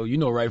sense, though. You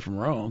know right from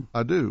wrong.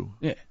 I do.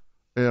 Yeah.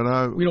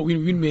 And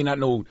we may not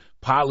know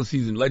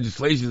policies and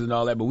legislations and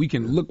all that, but we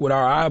can look with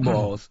our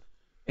eyeballs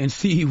and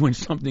see when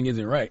something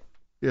isn't right.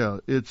 Yeah,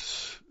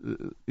 it's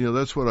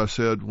that's what I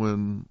said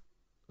when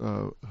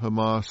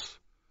Hamas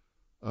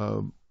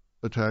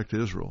attacked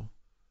Israel.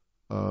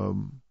 I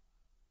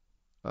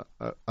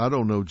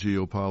don't know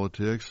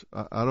geopolitics.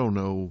 I don't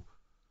know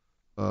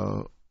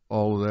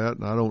all of that,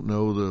 and I don't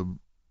know the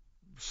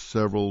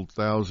several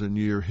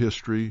thousand-year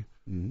history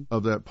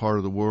of that part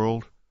of the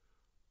world.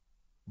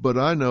 But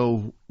I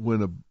know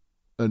when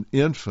an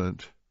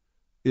infant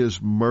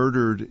is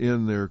murdered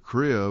in their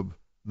crib,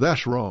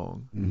 that's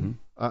wrong. Mm-hmm.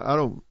 I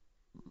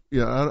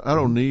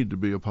don't need to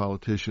be a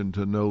politician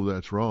to know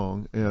that's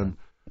wrong. And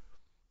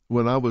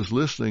when I was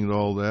listening to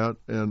all that,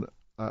 and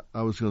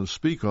I was going to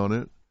speak on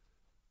it,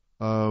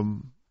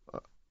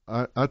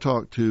 I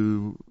talked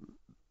to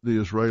the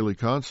Israeli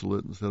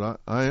consulate and said,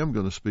 I am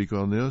going to speak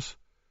on this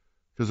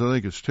because I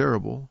think it's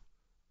terrible.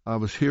 I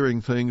was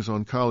hearing things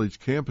on college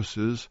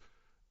campuses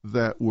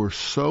that were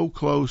so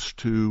close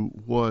to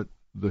what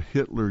the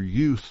Hitler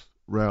Youth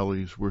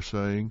rallies were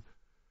saying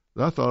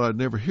that I thought I'd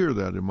never hear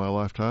that in my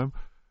lifetime.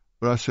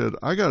 But I said,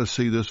 I got to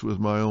see this with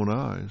my own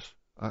eyes.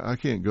 I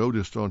can't go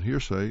just on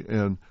hearsay.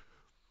 And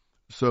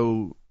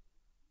so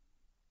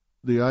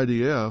the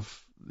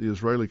IDF, the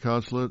Israeli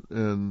consulate,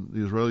 and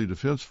the Israeli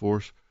Defense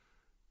Force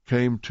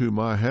came to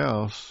my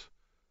house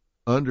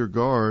under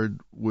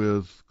guard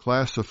with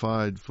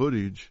classified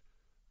footage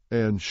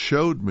and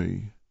showed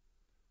me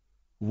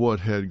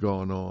what had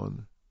gone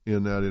on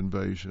in that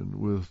invasion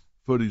with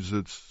footage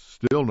that's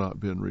still not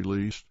been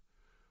released.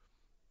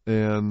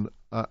 And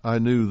I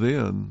knew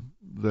then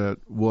that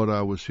what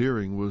I was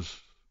hearing was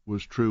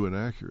true and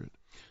accurate.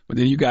 But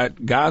then you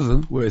got Gaza,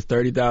 where it's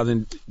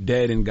 30,000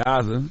 dead in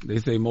Gaza. They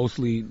say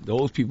mostly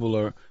those people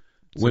are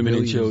women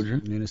and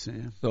children.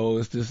 Innocent. So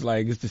it's just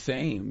like it's the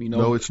same,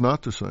 No, it's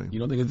not the same. You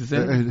don't think it's the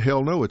same? And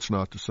hell no, it's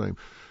not the same.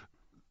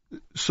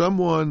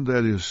 Someone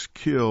that is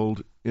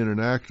killed in an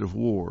act of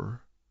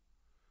war,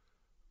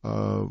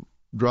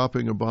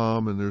 dropping a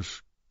bomb and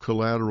there's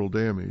collateral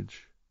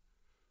damage,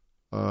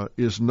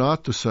 is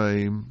not the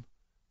same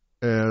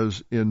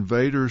as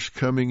invaders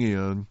coming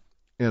in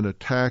and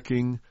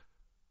attacking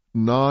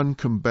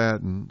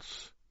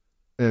non-combatants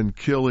and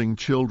killing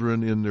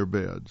children in their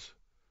beds.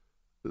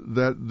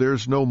 That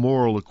there's no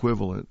moral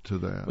equivalent to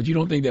that. But you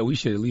don't think that we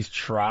should at least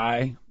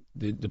try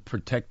to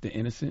protect the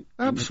innocent?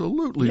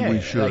 Absolutely,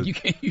 we should.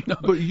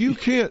 Like But you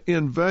can't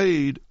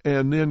invade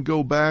and then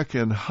go back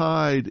and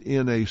hide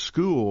in a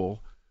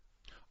school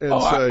and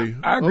say,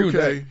 I agree with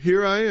okay, that.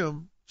 here I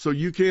am. So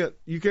you can't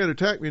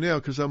attack me now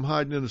because I'm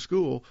hiding in a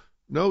school.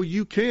 No,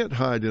 you can't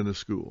hide in a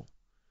school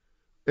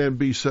and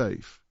be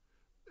safe.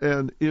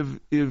 And if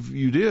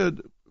you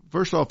did,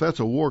 first off, that's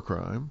a war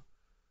crime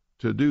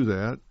to do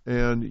that,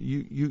 and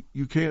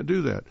you can't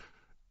do that.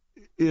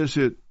 Is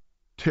it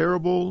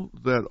terrible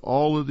that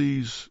all of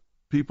these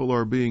people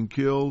are being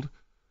killed,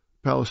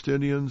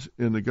 Palestinians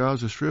in the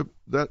Gaza Strip?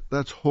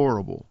 That's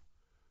horrible.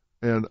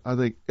 And I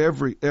think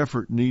every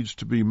effort needs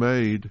to be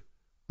made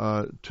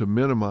to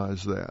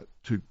minimize that,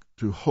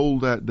 to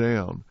hold that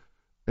down,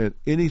 and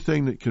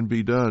anything that can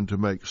be done to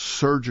make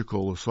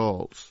surgical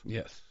assaults.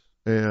 Yes.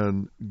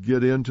 And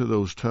get into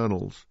those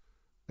tunnels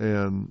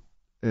and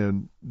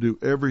do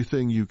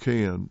everything you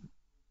can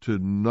to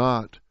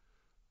not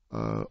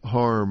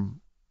harm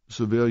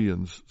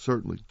civilians,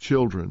 certainly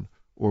children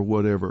or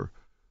whatever.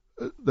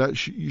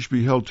 You should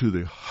be held to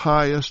the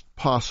highest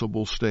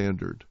possible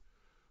standard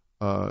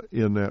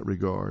in that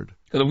regard.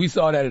 Because we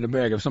saw that in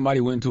America. If somebody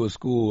went to a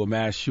school, a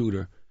mass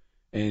shooter,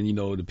 and,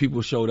 the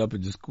people showed up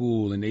at the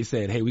school and they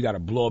said, hey, we got to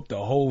blow up the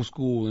whole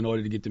school in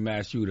order to get the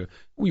mass shooter,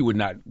 we would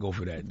not go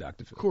for that,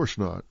 Dr. Phil. Of course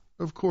not.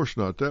 Of course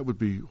not. That would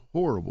be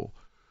horrible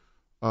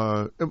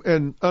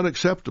and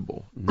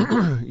unacceptable.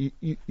 Mm-hmm.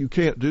 You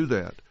can't do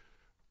that.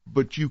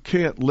 But you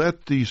can't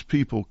let these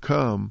people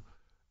come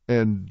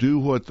and do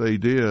what they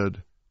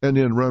did and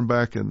then run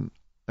back and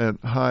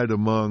hide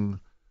among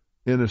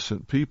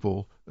innocent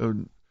people.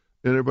 And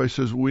everybody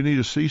says, we need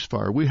a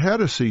ceasefire. We had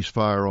a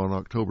ceasefire on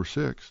October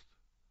 6th.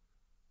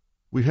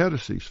 We had a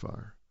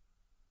ceasefire.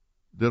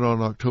 Then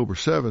on October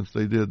 7th,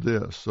 they did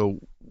this. So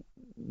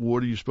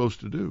what are you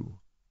supposed to do?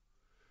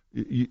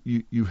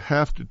 You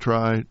have to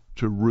try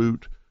to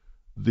root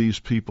these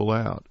people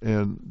out,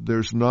 and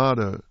there's not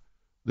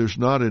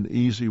an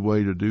easy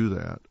way to do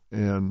that.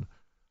 And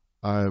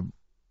I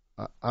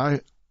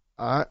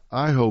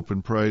hope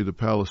and pray the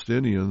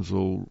Palestinians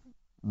will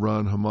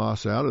run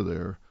Hamas out of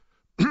there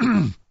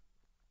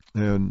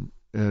and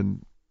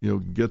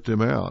get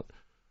them out.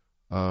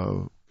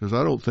 Because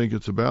I don't think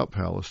it's about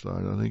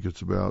Palestine. I think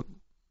it's about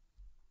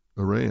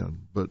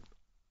Iran. But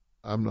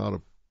I'm not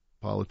a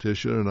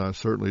politician, and I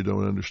certainly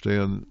don't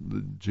understand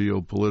the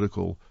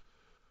geopolitical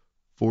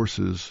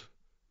forces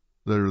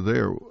that are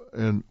there.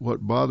 And what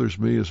bothers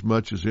me as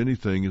much as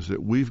anything is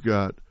that we've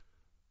got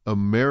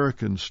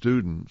American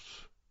students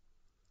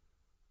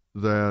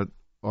that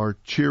are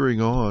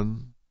cheering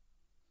on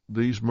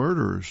these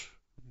murderers.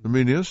 I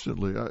mean,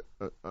 instantly.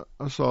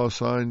 I saw a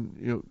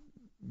sign,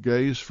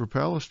 gays for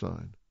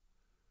Palestine.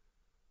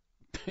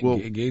 Well,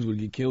 gays would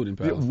get killed in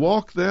Palestine.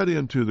 Walk that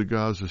into the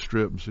Gaza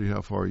Strip and see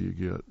how far you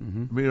get.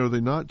 I mean, are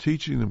they not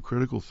teaching them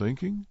critical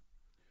thinking?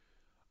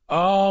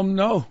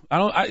 No, I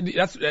don't.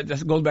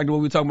 That goes back to what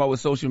we were talking about with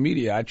social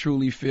media. I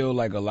truly feel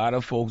like a lot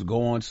of folks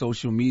go on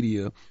social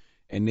media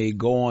and they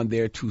go on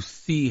there to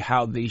see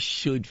how they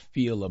should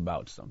feel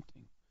about something.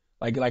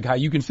 Like how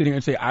you can sit here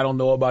and say, I don't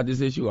know about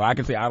this issue, or I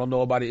can say, I don't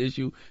know about the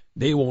issue.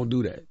 They won't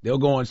do that. They'll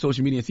go on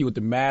social media and see what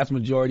the mass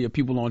majority of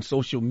people on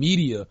social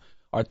media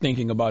are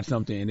thinking about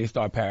something, and they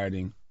start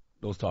parroting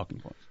those talking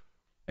points.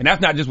 And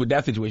that's not just with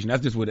that situation.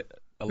 That's just with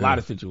a lot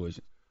of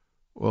situations.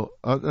 Well,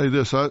 I'll tell you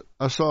this. I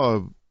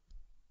saw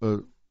a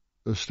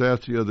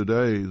stat the other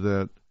day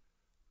that,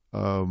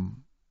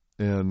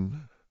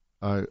 and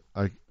I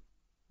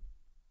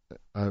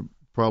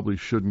probably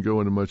shouldn't go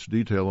into much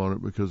detail on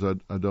it because I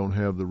don't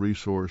have the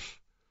resource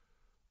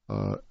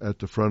at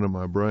the front of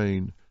my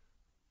brain,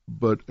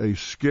 but a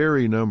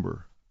scary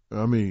number.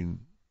 I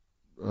mean,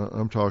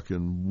 I'm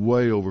talking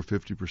way over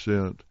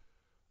 50%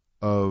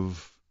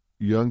 of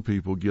young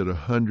people get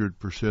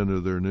 100%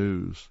 of their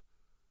news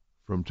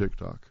from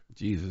TikTok.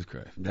 Jesus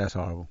Christ. That's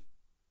horrible.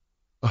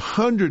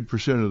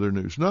 100% of their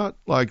news, not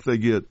like they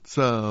get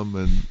some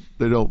and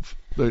they don't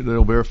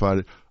verify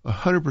it.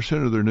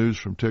 100% of their news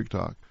from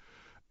TikTok.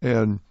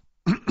 And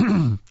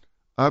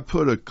I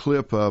put a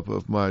clip up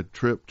of my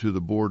trip to the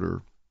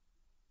border,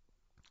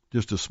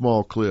 just a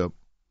small clip.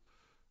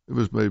 It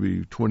was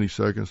maybe 20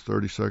 seconds,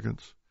 30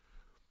 seconds.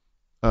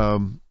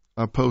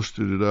 I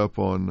posted it up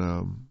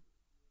on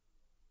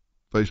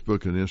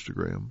Facebook and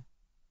Instagram.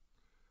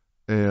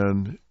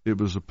 And it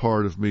was a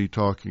part of me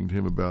talking to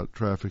him about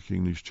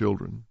trafficking these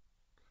children.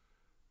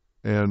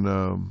 And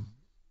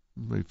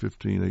maybe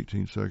 15,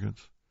 18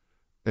 seconds.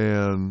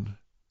 And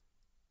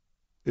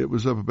it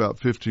was up about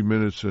 50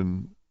 minutes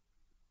and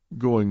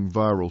going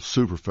viral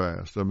super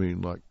fast. I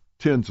mean, like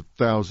tens of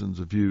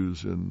thousands of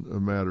views in a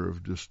matter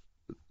of just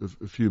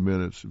a few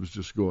minutes. It was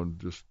just going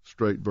just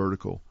straight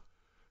vertical.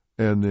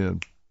 And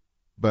then,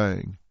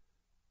 bang,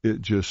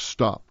 it just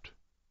stopped.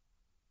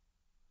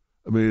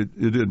 I mean,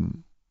 it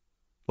didn't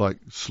like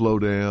slow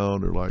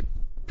down or like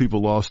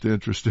people lost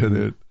interest in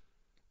it.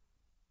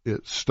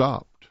 It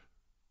stopped.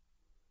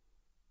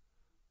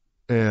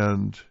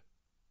 And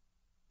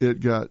it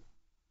got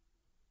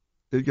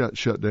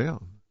shut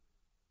down.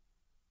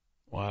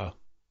 Wow.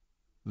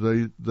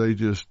 They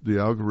just, the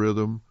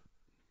algorithm,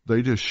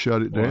 they just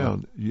shut it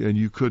down and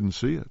you couldn't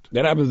see it.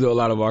 That happens to a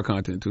lot of our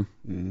content too.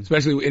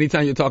 Especially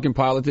anytime you're talking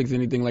politics,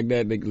 anything like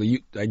that.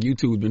 Like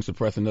YouTube's been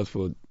suppressing us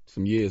for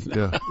some years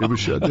now. Yeah, it was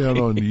shut down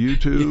on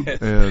YouTube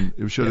and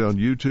it was shut down on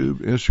YouTube,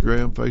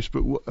 Instagram,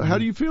 Facebook. How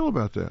do you feel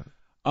about that?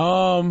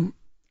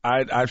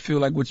 I feel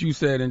like what you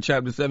said in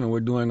Chapter 7, we're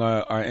doing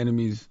our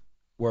enemies'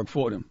 work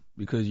for them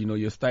because,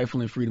 you're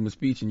stifling freedom of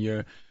speech and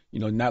you're,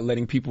 not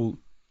letting people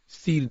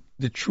see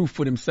the truth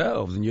for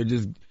themselves and you're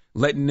just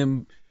letting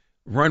them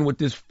run with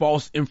this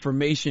false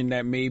information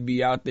that may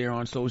be out there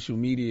on social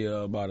media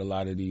about a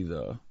lot of these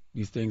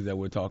things that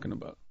we're talking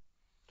about.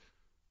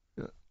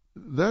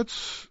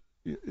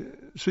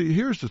 See,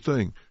 here's the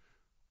thing.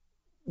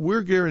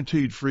 We're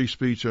guaranteed free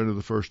speech under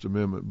the First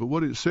Amendment, but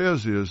what it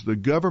says is the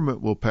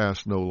government will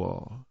pass no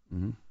law.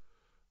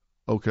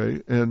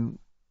 Okay, and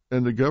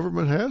the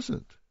government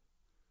hasn't.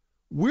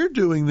 We're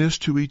doing this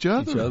to each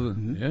other.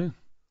 Yeah.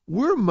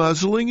 We're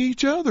muzzling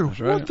each other. That's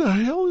right. What the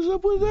hell is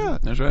up with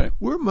that? That's right.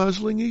 We're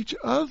muzzling each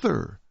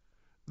other.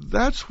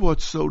 That's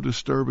what's so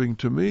disturbing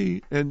to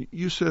me. And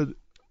you said,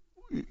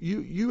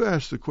 you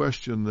asked the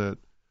question that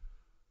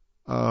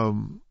I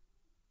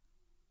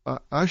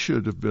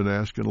should have been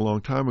asking a long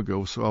time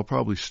ago, so I'll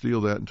probably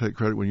steal that and take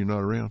credit when you're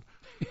not around.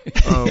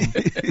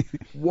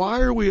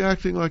 Why are we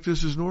acting like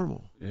this is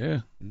normal?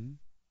 Yeah.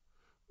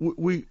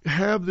 We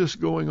have this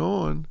going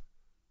on.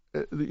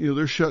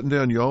 They're shutting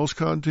down y'all's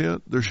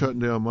content. They're shutting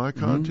down my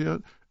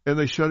content, and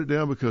they shut it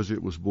down because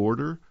it was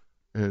border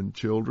and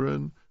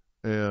children,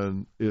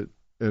 and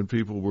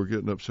people were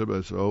getting upset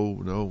about it. Oh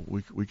no,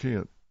 we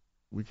can't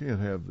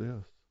have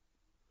this.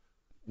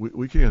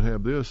 We can't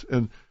have this.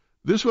 And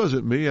this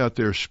wasn't me out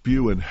there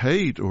spewing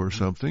hate or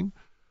something.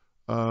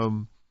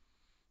 And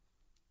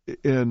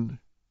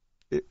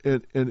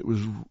it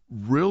was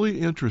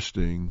really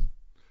interesting.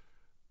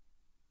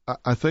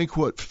 I think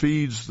what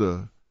feeds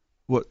the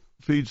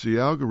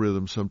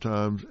algorithm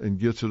sometimes and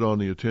gets it on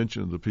the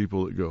attention of the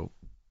people that go,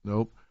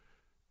 nope,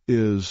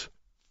 is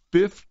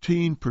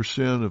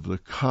 15% of the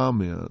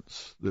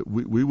comments that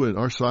we went,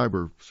 our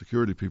cyber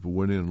security people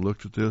went in and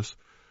looked at this.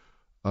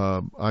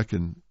 I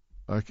can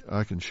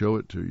show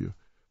it to you.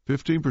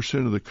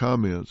 15% of the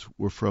comments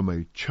were from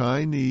a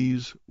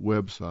Chinese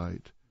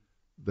website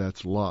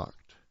that's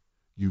locked.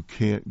 You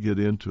can't get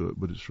into it,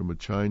 but it's from a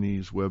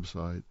Chinese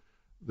website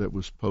that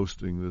was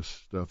posting this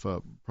stuff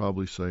up,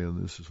 probably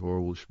saying this is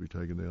horrible, it should be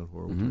taken down,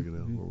 horrible, taken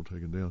down, horrible,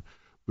 taken down.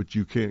 But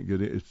you can't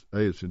get it.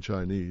 It's in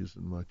Chinese,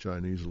 and my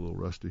Chinese is a little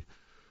rusty.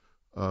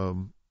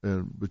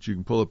 But you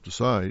can pull up the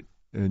site,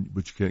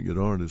 but you can't get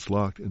on it. It's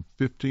locked. And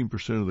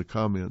 15% of the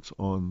comments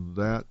on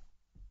that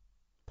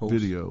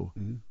video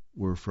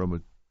were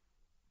from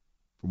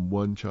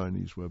one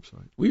Chinese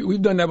website.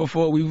 We've done that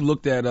before. We've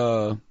looked at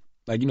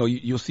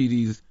you'll see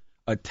these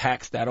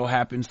attacks that'll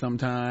happen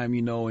sometime,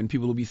 and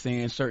people will be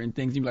saying certain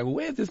things. You'll be like, well,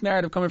 where's this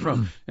narrative coming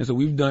from? And so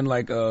we've done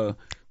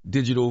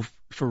digital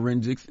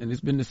forensics, and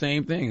it's been the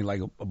same thing,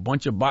 like a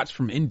bunch of bots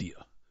from India.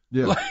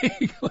 Yeah.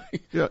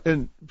 Yeah,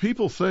 and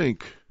people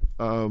think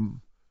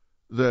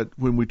that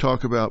when we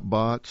talk about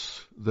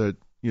bots that,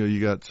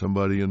 you got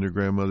somebody in their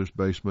grandmother's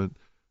basement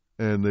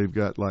and they've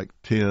got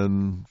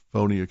 10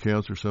 phony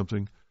accounts or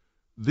something.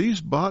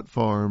 These bot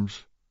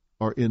farms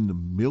are in the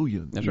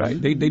millions. That's right.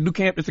 They do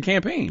it's a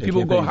campaign.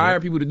 People go hire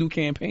people to do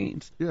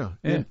campaigns. Yeah.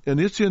 And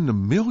it's in the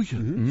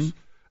millions.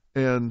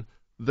 And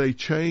they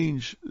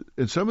change,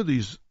 and some of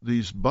these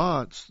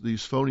bots,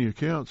 these phony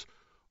accounts,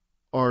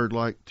 are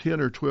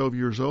 10 or 12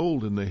 years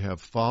old, and they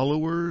have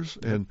followers,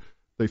 and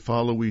they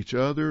follow each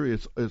other.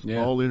 It's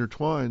all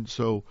intertwined.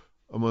 So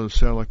I'm going to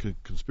sound like a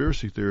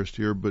conspiracy theorist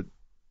here, but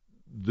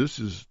this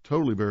is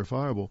totally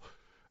verifiable.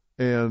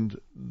 And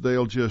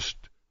they'll just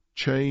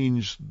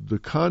change the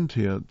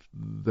content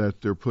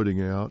that they're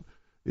putting out.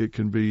 It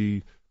can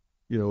be,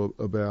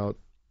 about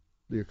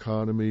the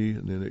economy,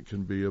 and then it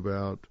can be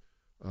about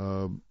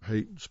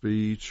hate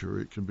speech, or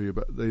it can be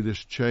about, they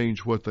just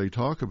change what they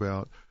talk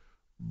about,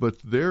 but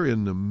they're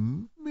in the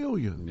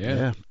millions.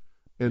 Yeah.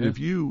 And if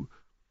you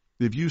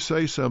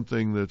say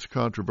something that's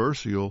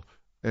controversial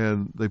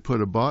and they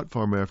put a bot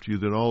farm after you,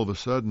 then all of a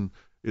sudden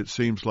it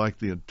seems like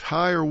the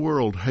entire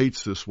world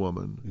hates this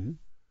woman.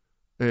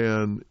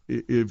 And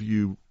if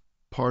you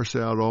parse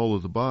out all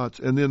of the bots,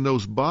 and then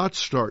those bots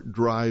start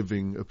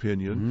driving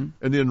opinion,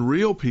 and then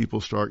real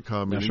people start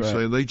commenting,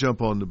 saying they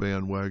jump on the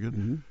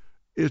bandwagon.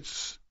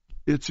 It's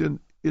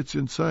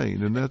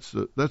insane, and that's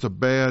a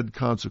bad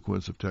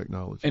consequence of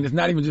technology. And it's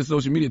not even just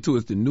social media too;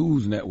 it's the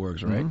news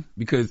networks, right?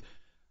 Because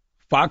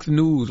Fox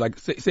News,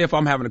 say if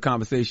I'm having a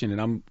conversation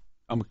and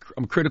I'm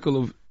critical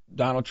of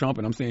Donald Trump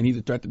and I'm saying he's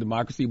a threat to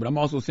democracy, but I'm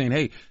also saying,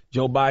 hey,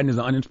 Joe Biden is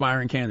an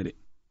uninspiring candidate,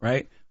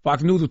 right?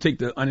 Fox News will take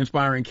the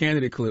uninspiring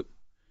candidate clip,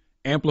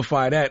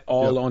 amplify that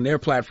all on their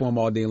platform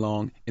all day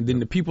long, and then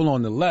the people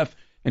on the left,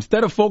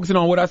 instead of focusing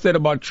on what I said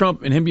about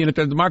Trump and him being a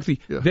threat to democracy,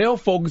 they'll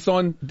focus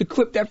on the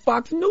clip that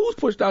Fox News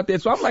pushed out there.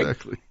 So I'm like,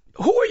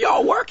 who are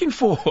y'all working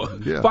for?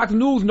 Fox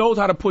News knows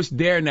how to push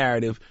their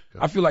narrative.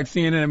 I feel like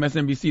CNN and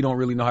MSNBC don't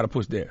really know how to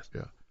push theirs.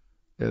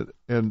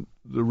 And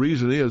the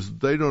reason is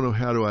they don't know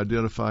how to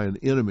identify an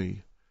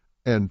enemy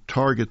and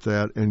target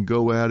that and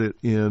go at it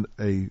in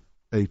a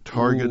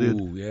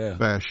targeted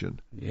fashion.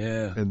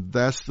 And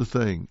that's the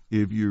thing.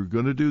 If you're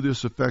going to do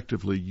this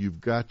effectively, you've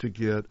got to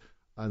get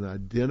an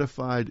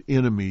identified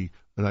enemy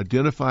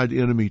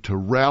to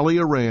rally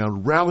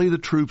the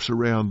troops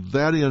around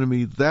that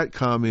enemy, that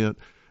comment,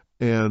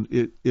 and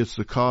it's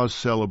the cause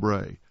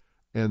célèbre.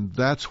 And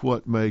that's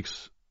what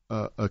makes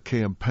a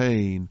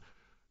campaign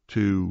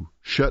to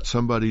shut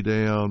somebody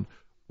down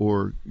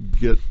or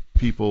get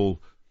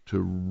people to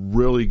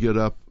really get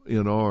up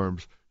in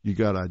arms. You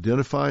got to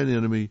identify an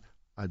enemy,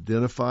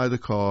 identify the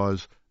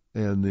cause,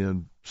 and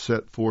then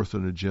set forth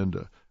an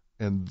agenda.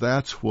 And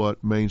that's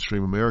what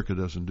mainstream America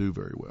doesn't do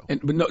very well. And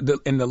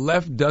the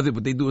left does it,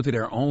 but they do it to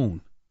their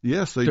own.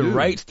 Yes, they do. The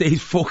right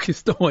stays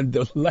focused on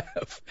the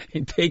left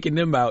and taking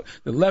them out.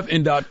 The left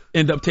end up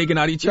taking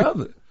out each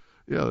other.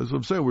 Yeah, that's what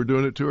I'm saying. We're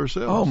doing it to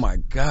ourselves. Oh, my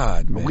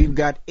God, man. We've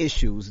got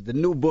issues. The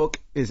new book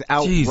is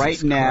out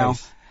right now.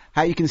 Christ.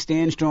 How you can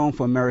stand strong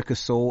for America's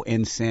soul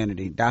and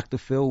sanity. Dr.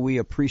 Phil, we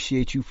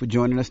appreciate you for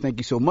joining us. Thank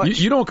you so much.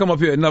 You don't come up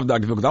here enough,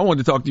 Dr. Phil, because I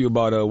wanted to talk to you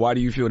about why do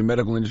you feel the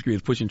medical industry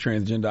is pushing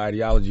transgender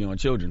ideology on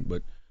children,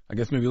 but I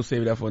guess maybe we'll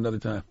save that for another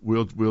time.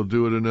 We'll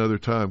do it another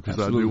time because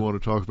I do want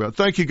to talk about it.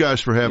 Thank you guys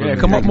for having me.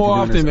 Come up more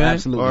often, man.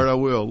 Absolutely. All right, I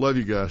will. Love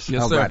you guys.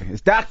 Yes, sir. Right.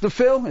 It's Dr.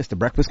 Phil. It's the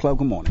Breakfast Club.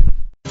 Good morning.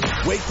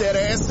 Wake that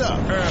ass up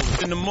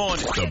early in the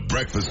morning. The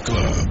Breakfast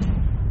Club.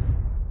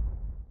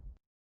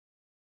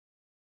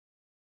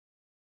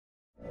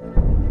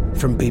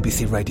 From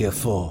BBC Radio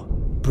 4,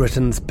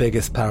 Britain's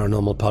biggest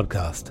paranormal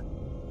podcast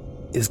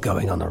is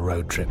going on a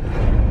road trip.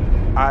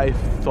 I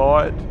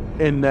thought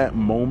in that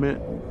moment,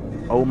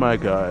 oh my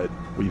God,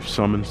 we've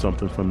summoned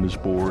something from this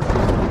board.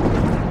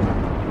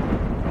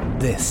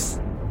 This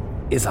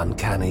is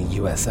Uncanny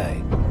USA.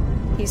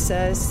 He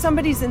says,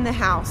 somebody's in the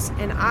house,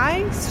 and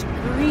I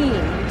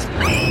screamed.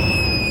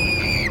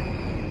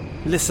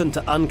 Listen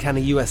to Uncanny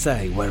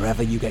USA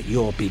wherever you get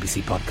your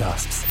BBC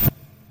podcasts,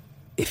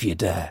 if you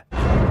dare.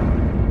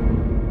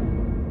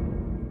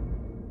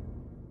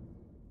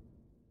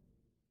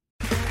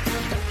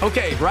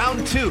 Okay,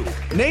 round two.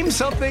 Name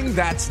something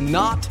that's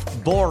not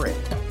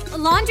boring. A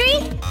laundry?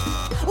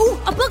 Ooh,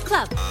 a book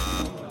club.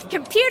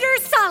 Computer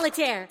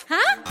solitaire,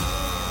 huh?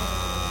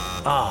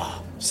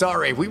 Ah,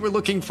 sorry, we were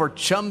looking for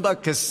Chumba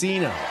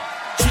Casino.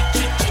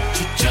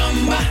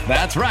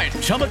 That's right,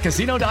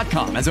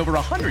 ChumbaCasino.com has over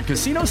 100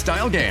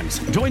 casino-style games.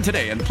 Join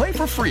today and play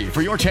for free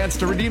for your chance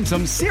to redeem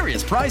some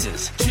serious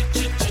prizes.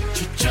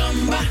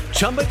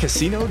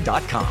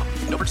 ChumbaCasino.com.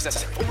 No purchase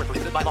necessary. Void where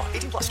prohibited by law.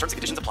 18+ terms and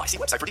conditions apply. See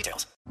website for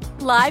details.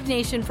 Live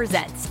Nation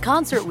presents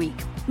Concert Week.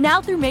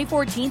 Now through May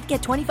 14th,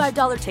 get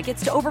 $25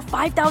 tickets to over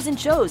 5,000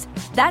 shows.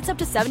 That's up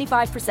to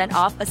 75%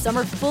 off a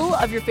summer full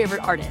of your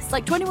favorite artists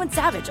like 21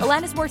 Savage,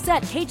 Alanis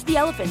Morissette, Cage the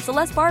Elephant,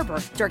 Celeste Barber,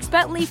 Dierks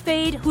Bentley,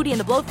 Fade, Hootie and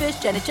the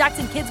Blowfish, Janet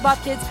Jackson, Kidz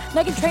Bop Kids,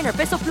 Meghan Trainor,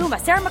 Peso Pluma,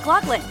 Sarah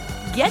McLachlan.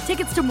 Get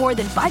tickets to more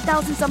than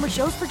 5,000 summer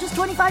shows for just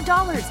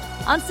 $25.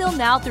 Until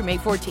now through May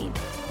 14th.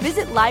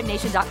 Visit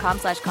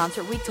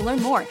LiveNation.com/Concert Week to learn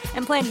more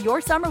and plan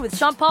your summer with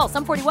Sean Paul,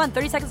 Sum 41,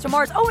 30 Seconds to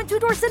Mars, and Two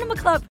Door Cinema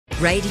Club.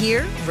 Right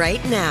here,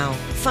 right now.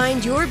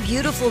 Find your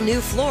beautiful new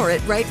floor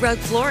at Right Rug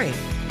Flooring.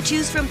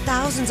 Choose from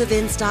thousands of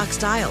in-stock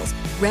styles,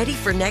 ready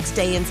for next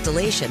day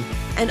installation,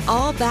 and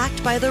all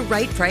backed by the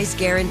right price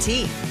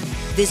guarantee.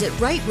 Visit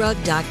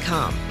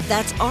rightrug.com.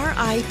 That's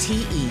RITERUG.com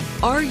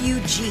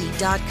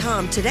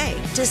today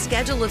to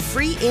schedule a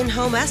free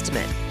in-home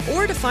estimate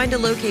or to find a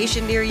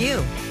location near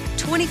you.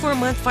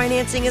 24-month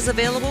financing is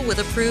available with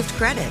approved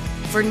credit.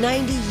 For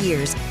 90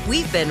 years,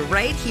 we've been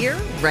right here,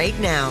 right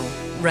now.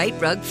 Right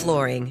Rug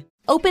Flooring.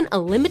 Open a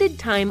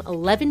limited-time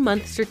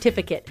 11-month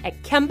certificate at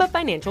Kemba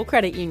Financial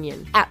Credit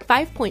Union. At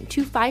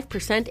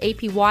 5.25%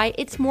 APY,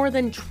 it's more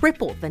than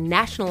triple the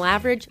national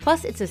average,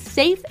 plus it's a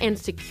safe and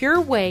secure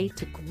way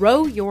to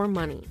grow your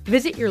money.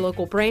 Visit your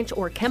local branch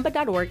or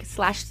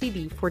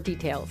kemba.org/CD for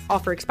details.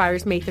 Offer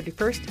expires May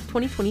 31st,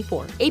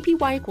 2024.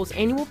 APY equals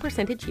annual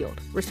percentage yield.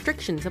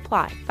 Restrictions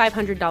apply.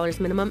 $500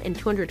 minimum and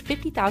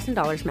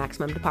 $250,000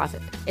 maximum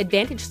deposit.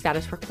 Advantage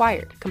status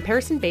required.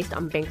 Comparison based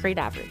on bank rate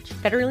average.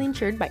 Federally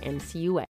insured by NCUA.